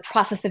so we're in the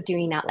process of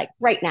doing that like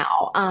right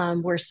now.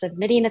 We're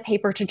submitting the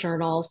paper to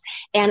journals.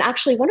 And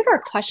actually, one of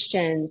our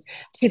questions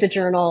to the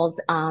journals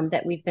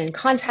that we've been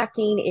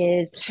contacting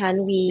is,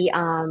 can we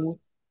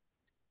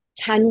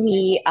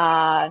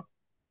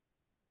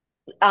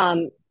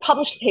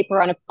publish the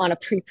paper on a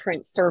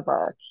preprint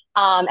server,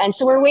 and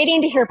so we're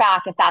waiting to hear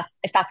back if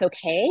that's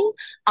okay,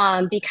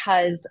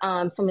 because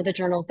some of the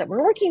journals that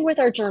we're working with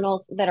are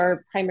journals that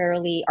are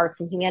primarily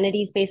arts and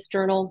humanities based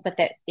journals, but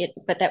that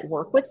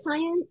work with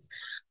science,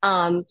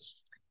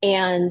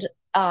 and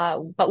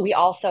but we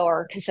also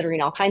are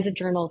considering all kinds of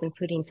journals,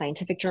 including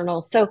scientific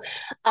journals. So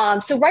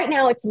right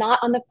now it's not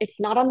on the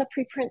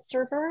preprint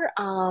server.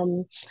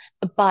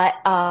 But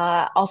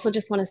also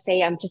just want to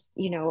say I'm just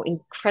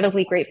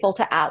incredibly grateful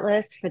to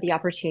Atlas for the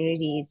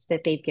opportunities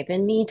that they've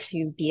given me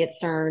to be at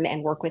CERN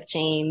and work with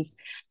James,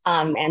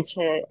 and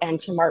to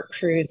Mark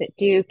Cruz at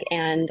Duke,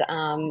 and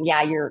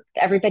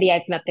everybody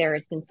I've met there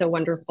has been so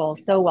wonderful,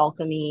 so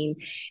welcoming,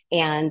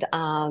 and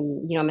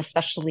I'm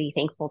especially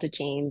thankful to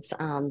James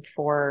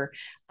for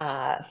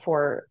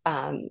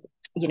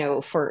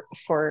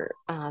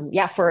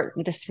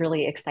this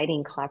really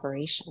exciting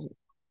collaboration.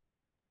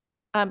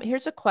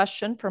 Here's a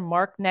question from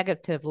Mark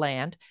Negative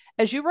Land.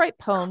 As you write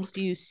poems,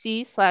 do you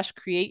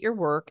see/create your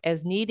work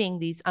as needing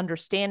these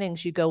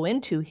understandings you go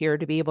into here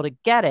to be able to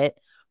get it,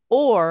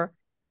 or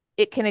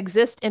it can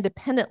exist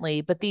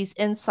independently, but these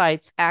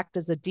insights act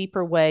as a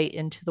deeper way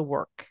into the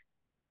work?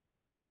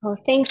 Oh,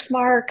 thanks,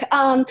 Mark.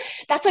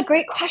 That's a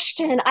great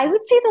question. I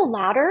would say the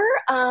latter.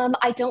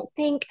 I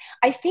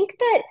think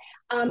that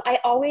I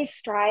always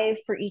strive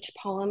for each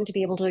poem to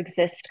be able to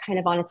exist kind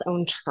of on its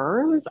own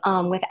terms,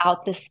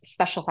 without this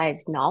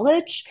specialized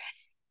knowledge.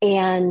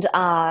 And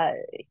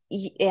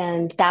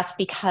that's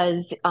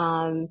because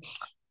the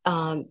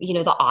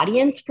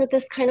audience for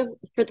this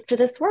for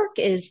this work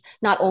is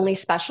not only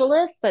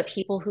specialists, but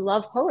people who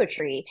love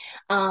poetry,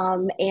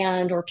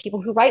 or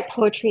people who write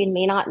poetry and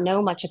may not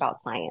know much about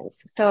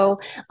science. So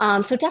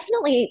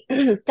definitely,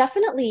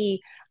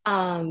 definitely.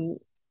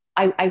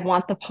 I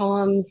want the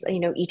poems,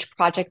 each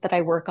project that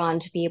I work on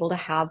to be able to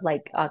have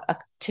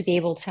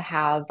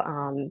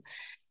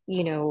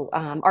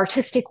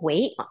artistic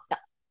weight,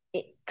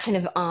 kind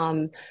of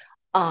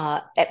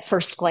at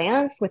first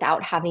glance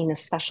without having the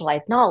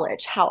specialized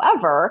knowledge.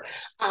 However,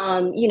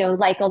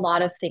 like a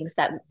lot of things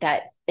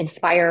that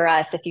inspire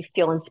us, if you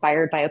feel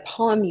inspired by a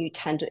poem, you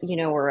tend to,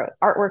 or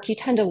artwork, you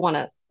tend to want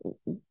to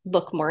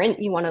look more in,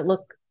 you want to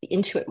look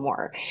into it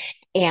more.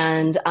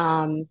 And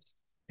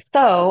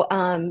so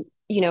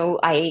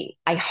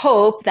I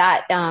hope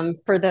that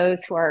for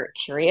those who are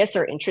curious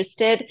or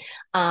interested,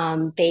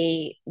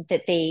 they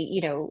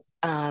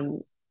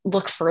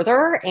look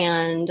further,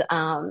 and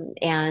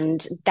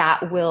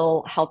that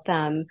will help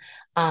them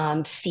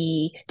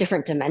see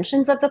different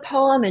dimensions of the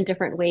poem and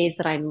different ways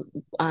that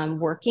I'm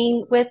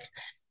working with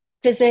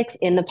physics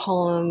in the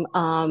poem,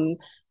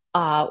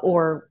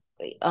 or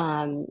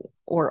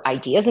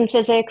ideas in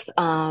physics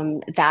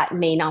that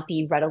may not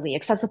be readily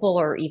accessible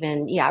or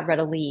even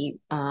readily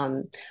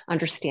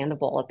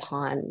understandable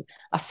upon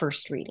a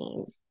first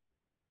reading.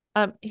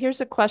 Here's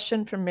a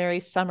question from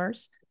Mary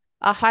Summers.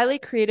 A highly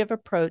creative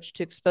approach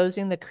to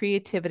exposing the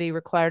creativity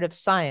required of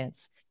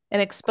science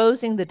and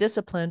exposing the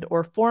disciplined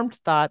or formed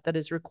thought that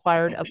is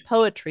required of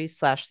poetry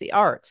 / the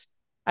arts.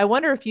 I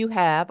wonder if you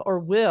have or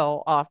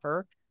will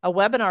offer a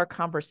webinar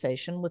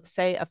conversation with,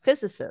 say, a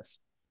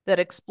physicist that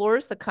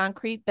explores the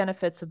concrete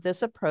benefits of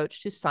this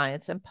approach to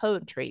science and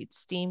poetry,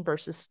 STEAM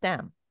versus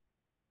STEM.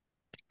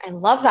 I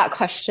love that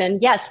question.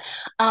 Yes,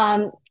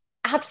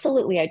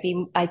 absolutely. I'd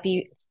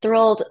be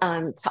thrilled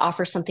to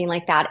offer something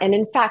like that. And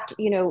in fact,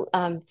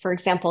 for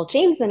example,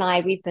 James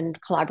and we've been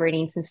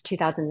collaborating since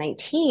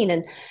 2019,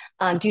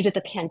 and due to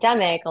the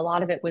pandemic, a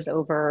lot of it was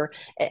over.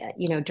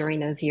 During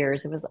those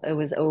years, it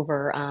was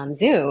over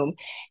Zoom,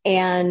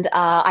 and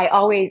I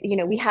always,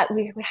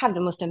 we would have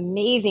the most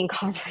amazing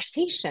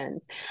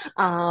conversations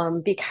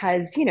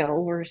because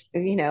we're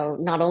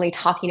not only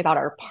talking about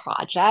our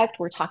project,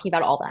 we're talking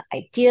about all the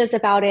ideas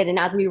about it, and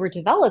as we were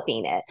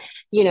developing it,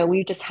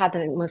 we just had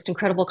the most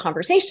incredible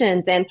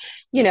conversations. And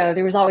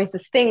there was always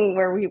this thing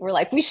where we were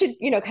like, we should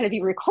kind of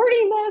be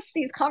recording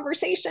these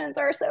conversations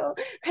are so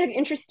kind of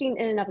interesting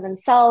in and of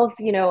themselves.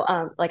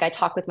 Like I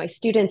talk with my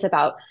students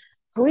about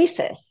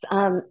poesis.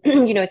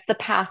 It's the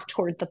path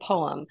toward the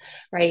poem,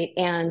 right?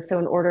 And so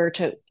in order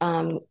to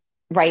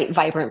write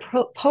vibrant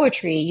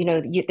poetry,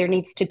 there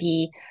needs to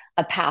be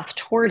a path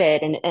toward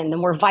it, and the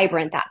more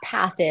vibrant that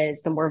path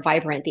is, the more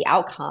vibrant the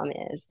outcome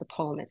is, the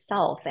poem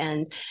itself.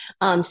 And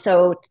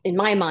so in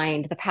my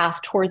mind, the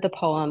path toward the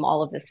poem,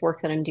 all of this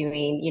work that I'm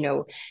doing,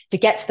 to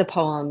get to the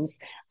poems,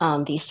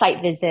 these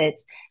site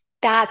visits,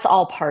 that's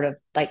all part of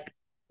like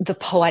the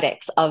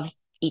poetics of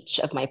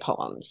each of my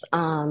poems.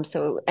 I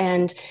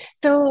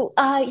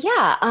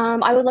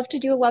would love to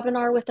do a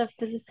webinar with a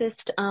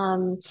physicist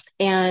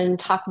and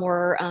talk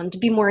more, to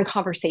be more in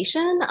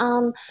conversation,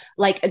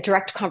 like a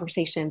direct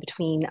conversation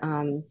between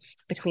a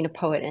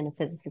poet and a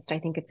physicist. I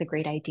think it's a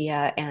great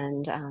idea.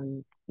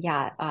 And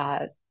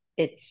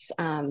it's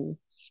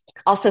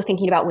also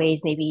thinking about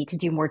ways maybe to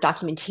do more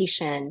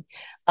documentation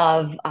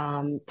of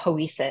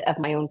poesis, of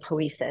my own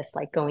poesis,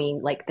 like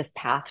going like this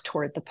path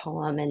toward the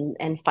poem,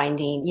 and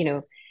finding,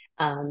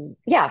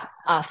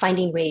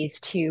 finding ways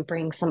to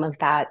bring some of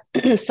that,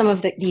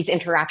 these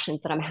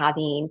interactions that I'm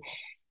having,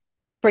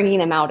 bringing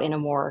them out in a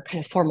more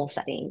kind of formal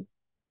setting.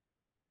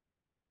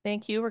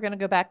 Thank you. We're going to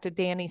go back to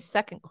Danny's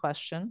second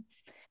question.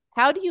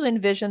 How do you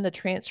envision the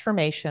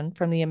transformation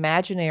from the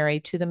imaginary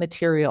to the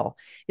material?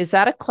 Is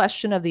that a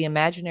question of the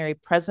imaginary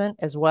present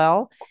as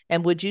well?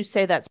 And would you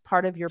say that's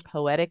part of your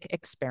poetic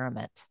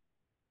experiment?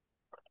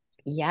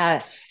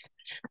 Yes.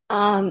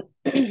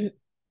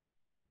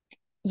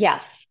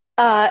 Yes.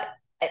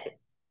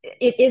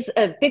 It is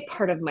a big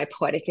part of my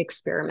poetic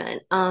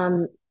experiment.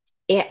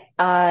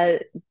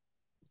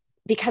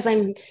 Because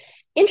I'm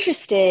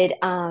interested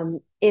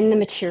in the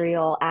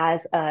material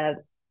as a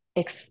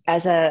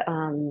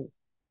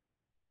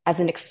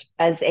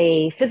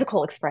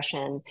physical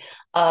expression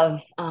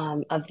of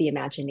the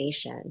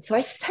imagination. So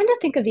I tend to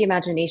think of the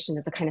imagination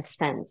as a kind of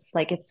sense,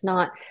 like it's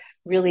not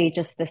really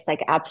just this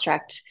like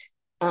abstract.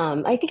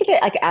 I think of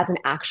it like as an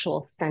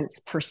actual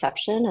sense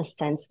perception, a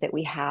sense that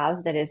we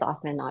have that is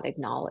often not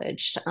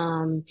acknowledged.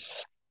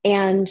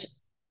 And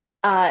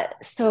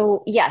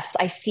so yes,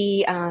 I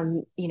see.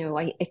 I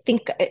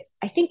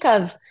think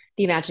of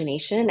the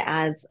imagination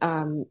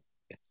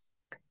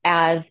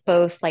as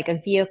both like a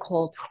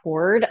vehicle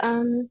toward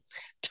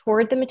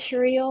the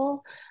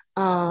material,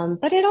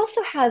 but it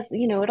also has,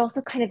 it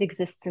also kind of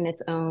exists in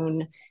its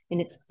own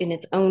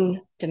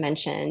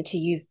dimension, to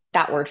use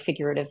that word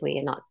figuratively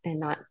and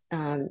not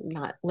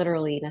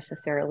literally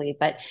necessarily.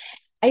 But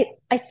I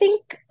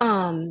think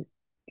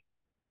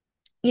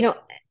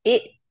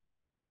it.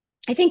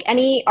 I think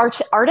any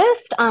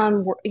artist,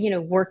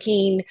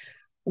 working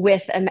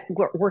with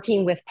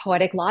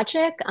poetic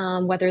logic,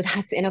 whether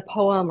that's in a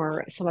poem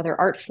or some other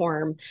art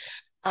form,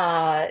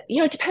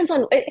 it depends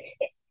on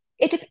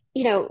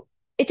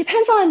it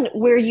depends on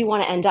where you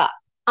want to end up.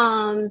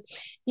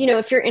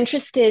 If you're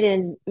interested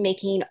in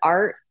making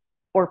art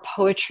or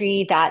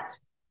poetry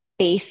that's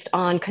based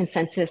on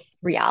consensus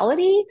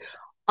reality,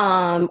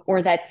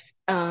 or that's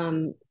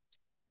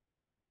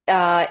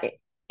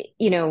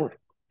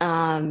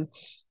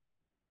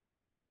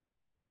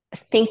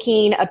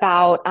thinking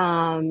about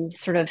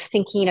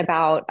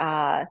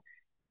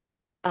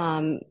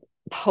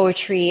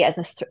poetry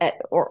as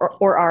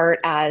or art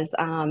as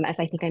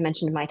I think I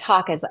mentioned in my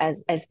talk,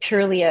 as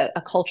purely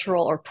a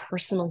cultural or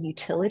personal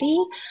utility.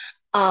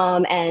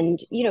 And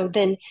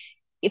then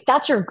if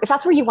that's where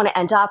you want to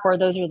end up, or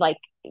those are like,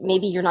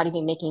 maybe you're not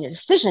even making a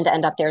decision to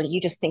end up there, that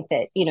you just think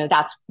that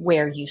that's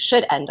where you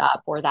should end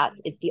up, or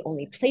it's the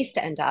only place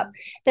to end up,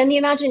 then the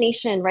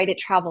imagination, right, it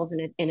travels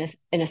in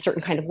a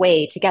certain kind of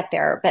way to get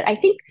there. But I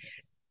think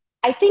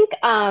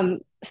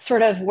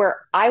sort of where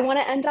I want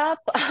to end up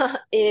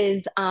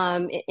is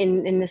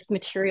in this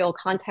material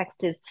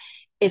context is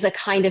a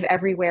kind of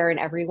everywhere and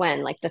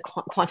everywhen, like the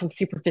quantum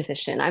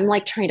superposition. I'm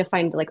like trying to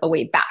find like a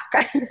way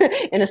back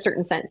in a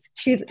certain sense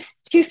to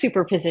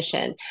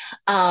superposition,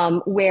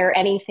 where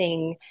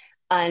anything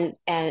and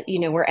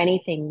where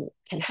anything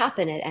can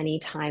happen at any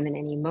time in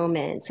any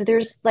moment. So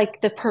there's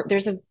like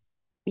there's a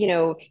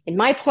in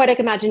my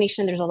poetic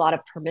imagination, there's a lot of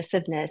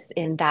permissiveness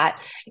in that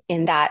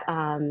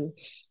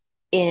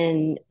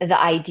in the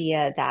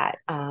idea that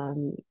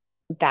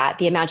that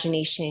the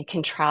imagination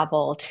can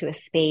travel to a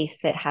space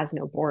that has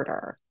no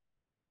border.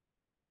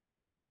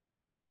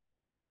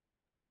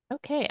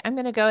 Okay, I'm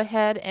going to go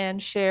ahead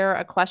and share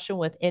a question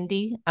with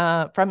Indy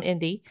from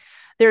Indy.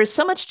 There is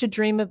so much to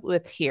dream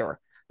with here.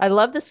 I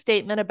love the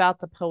statement about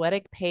the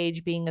poetic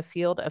page being a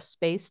field of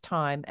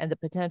space-time and the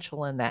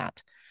potential in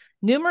that.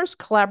 Numerous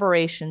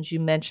collaborations you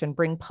mentioned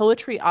bring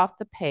poetry off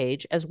the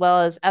page as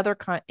well as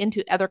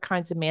into other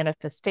kinds of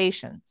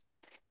manifestations.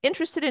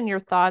 Interested in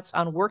your thoughts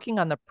on working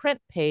on the print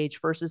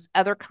page versus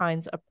other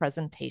kinds of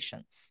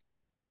presentations.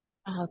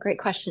 Oh, great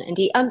question,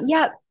 Indy.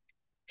 Yeah.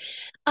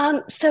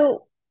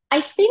 So I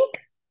think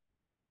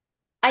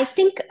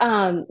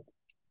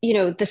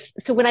this.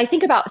 So when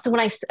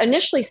I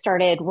initially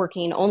started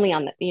working only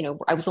on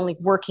I was only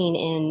working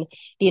in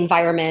the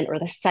environment or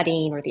the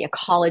setting or the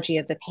ecology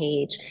of the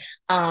page,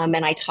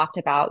 and I talked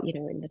about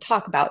in the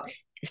talk about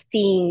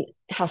seeing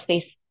how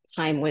space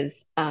time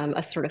was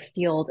a sort of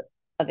field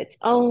of its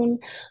own,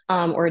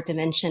 or a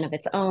dimension of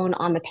its own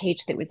on the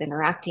page that was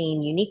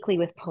interacting uniquely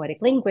with poetic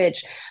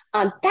language.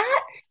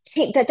 That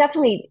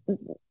definitely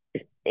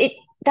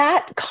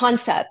that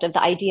concept of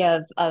the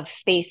idea of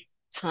space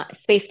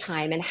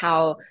time and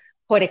how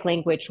poetic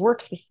language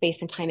works with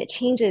space and time, it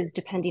changes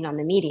depending on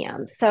the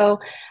medium.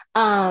 So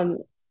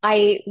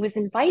I was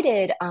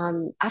invited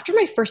after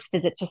my first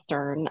visit to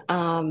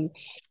CERN.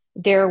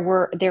 There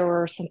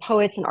were some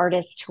poets and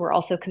artists who were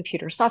also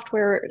computer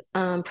software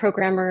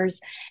programmers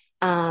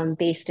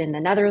based in the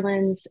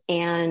Netherlands,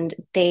 and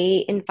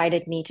they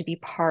invited me to be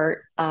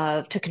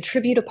to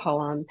contribute a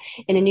poem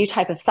in a new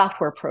type of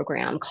software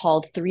program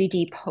called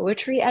 3D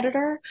Poetry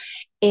Editor.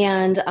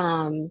 And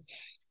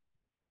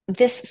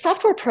this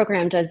software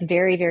program does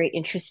very, very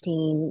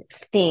interesting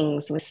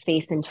things with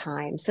space and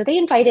time. So they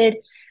invited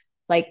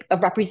like a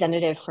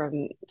representative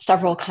from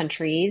several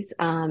countries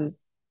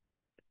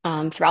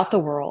throughout the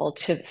world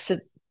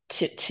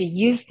to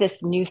use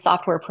this new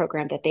software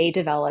program that they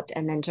developed,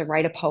 and then to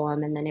write a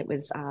poem, and then it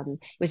was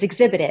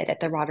exhibited at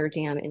the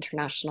Rotterdam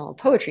International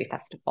Poetry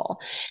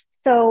Festival.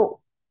 So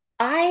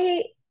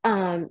I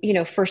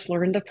first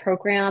learned the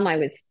program. I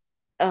was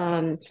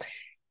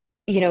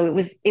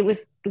it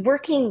was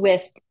working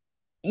with,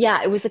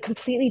 it was a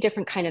completely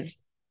different kind of,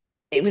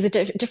 it was a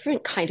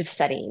different kind of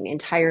setting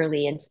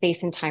entirely, and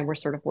space and time were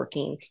sort of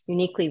working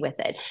uniquely with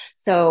it.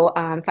 So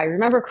if I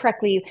remember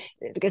correctly,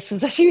 this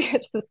was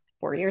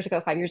 4 years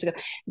ago, 5 years ago,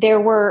 there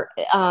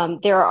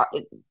are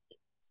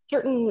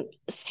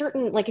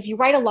certain, like if you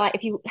write a line,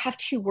 if you have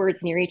two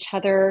words near each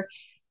other,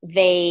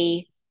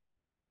 they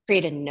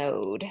create a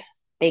node,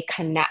 they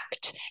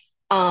connect.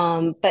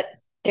 But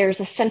there's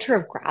a center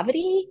of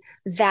gravity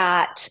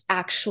that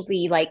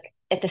actually, like,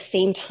 at the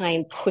same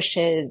time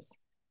pushes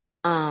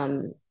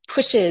the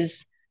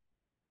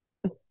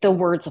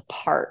words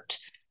apart.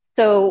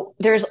 So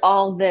there's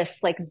all this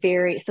like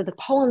so the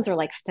poems are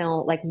like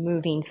film, like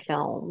moving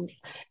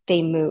films.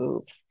 They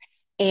move.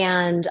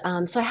 And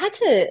so I had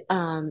to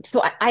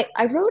so I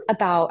wrote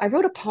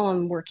a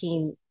poem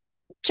working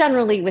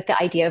generally with the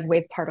idea of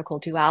wave particle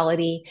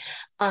duality,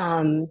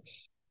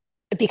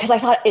 because I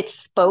thought it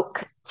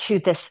spoke to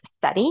this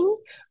setting,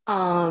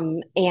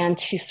 and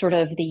to sort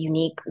of the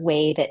unique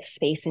way that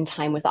space and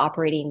time was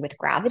operating with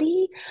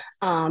gravity.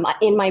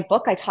 In my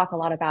book, I talk a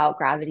lot about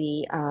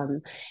gravity,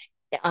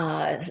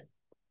 uh,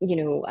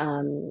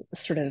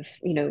 sort of,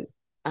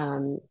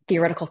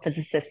 theoretical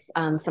physicists,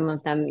 some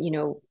of them,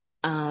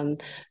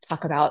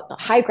 talk about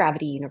high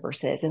gravity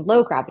universes and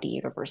low gravity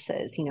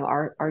universes.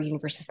 Our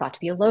universe is thought to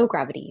be a low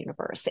gravity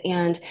universe.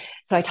 And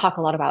so I talk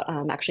a lot about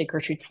actually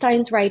Gertrude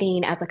Stein's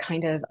writing as a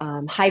kind of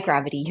high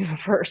gravity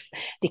universe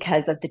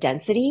because of the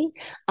density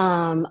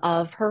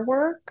of her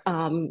work.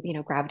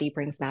 Gravity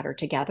brings matter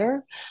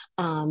together.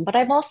 But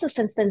I've also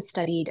since then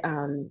studied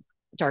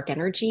dark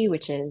energy,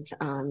 which is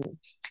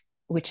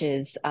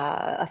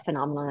a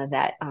phenomena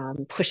that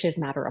pushes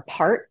matter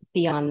apart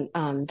beyond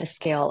the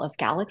scale of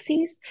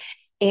galaxies.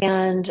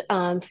 And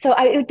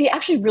it would be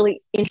actually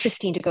really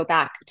interesting to go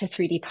back to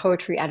 3D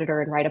Poetry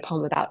Editor and write a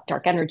poem about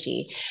dark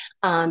energy,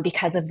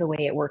 because of the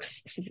way it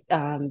works,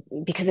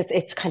 because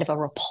it's kind of a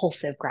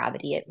repulsive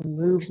gravity. It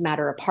moves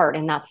matter apart,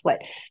 and that's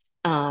what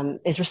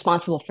is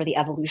responsible for the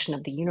evolution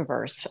of the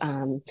universe,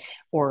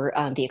 or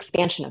the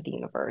expansion of the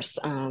universe,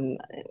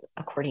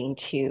 according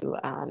to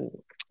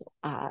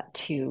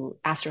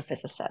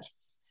astrophysicists.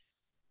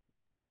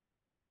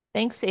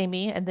 Thanks,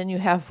 Amy. And then you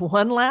have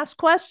one last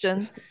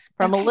question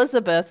from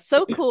Elizabeth.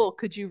 So cool.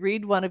 Could you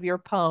read one of your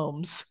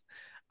poems?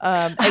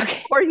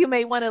 Or you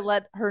may want to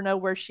let her know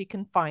where she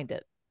can find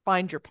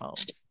your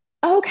poems.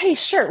 Okay,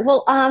 sure.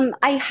 Well,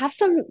 I have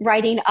some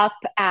writing up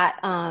at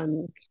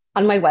on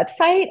my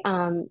website,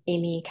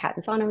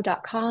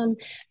 amycatanzano.com.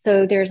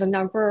 So there's a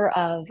number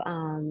of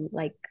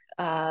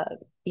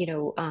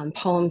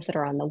poems that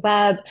are on the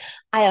web.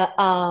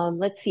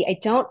 Let's see. I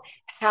don't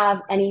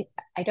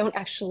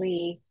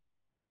actually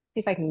see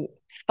if I can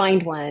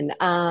find one.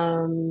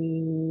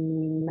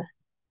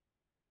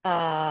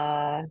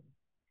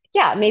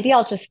 Yeah, maybe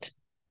I'll just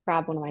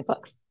grab one of my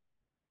books.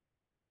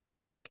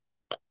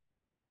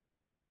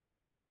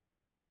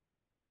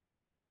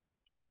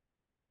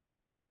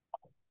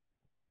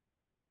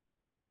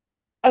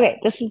 Okay,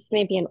 this is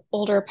maybe an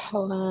older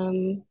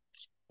poem,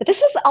 but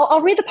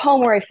I'll read the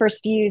poem where I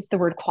first used the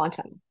word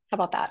quantum. How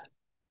about that?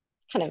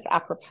 It's kind of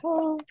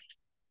apropos.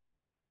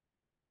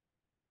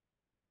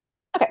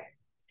 Okay.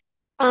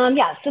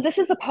 Yeah, so this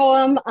is a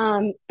poem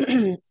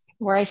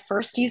where I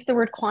first used the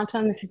word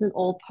quantum. This is an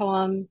old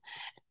poem.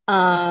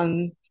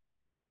 And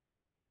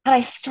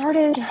I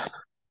started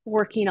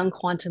working on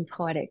quantum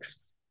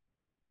poetics.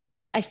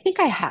 I think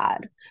I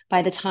had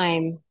by the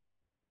time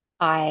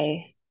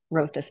I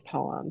wrote this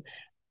poem.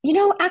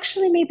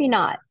 Actually, maybe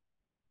not.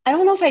 I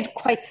don't know if I'd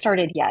quite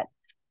started yet,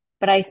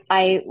 but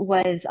I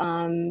was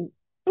no,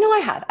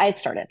 I had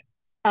started.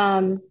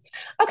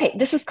 Okay,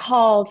 this is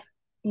called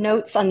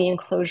Notes on the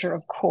Enclosure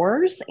of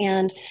Cores,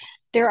 and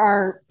there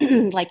are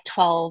like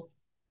 12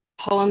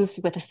 poems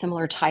with a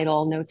similar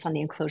title, Notes on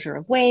the Enclosure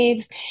of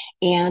Waves.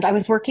 And I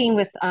was working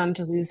with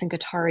Deleuze and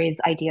Guattari's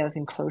idea of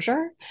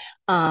enclosure.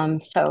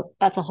 So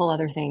that's a whole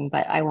other thing,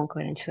 but I won't go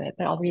into it,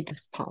 but I'll read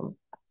this poem.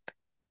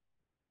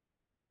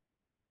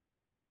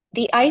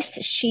 The ice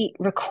sheet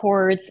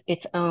records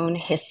its own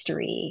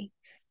history,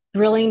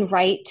 drilling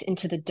right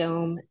into the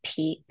dome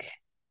peak.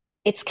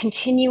 Its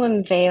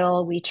continuum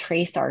veil, we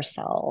trace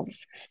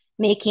ourselves,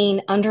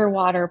 making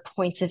underwater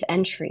points of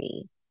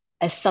entry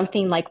as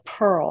something like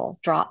pearl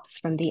drops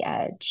from the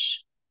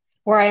edge,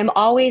 where I am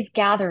always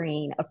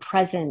gathering a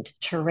present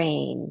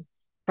terrain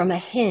from a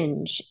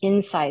hinge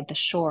inside the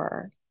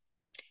shore.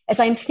 As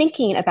I'm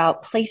thinking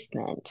about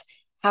placement,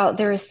 how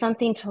there is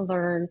something to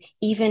learn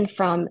even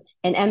from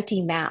an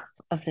empty map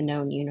of the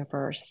known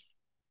universe,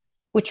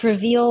 which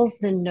reveals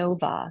the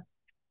nova,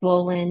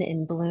 swollen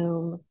in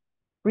bloom,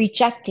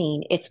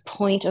 rejecting its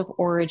point of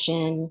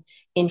origin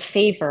in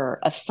favor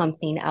of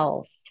something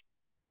else,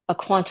 a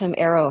quantum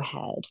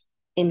arrowhead,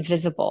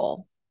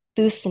 invisible,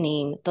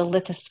 loosening the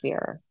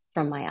lithosphere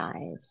from my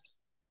eyes.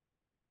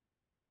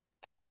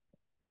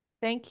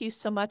 Thank you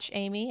so much,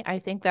 Amy. I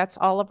think that's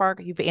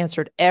you've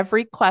answered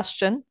every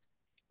question.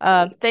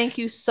 Thank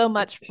you so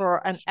much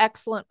for an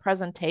excellent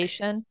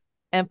presentation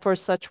and for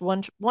such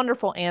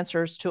wonderful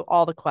answers to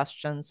all the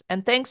questions.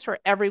 And thanks for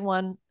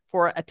everyone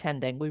for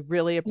attending. We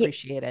really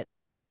appreciate it.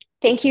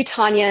 Thank you,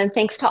 Tanya, and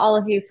thanks to all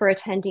of you for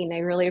attending. I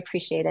really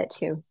appreciate it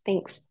too.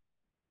 Thanks.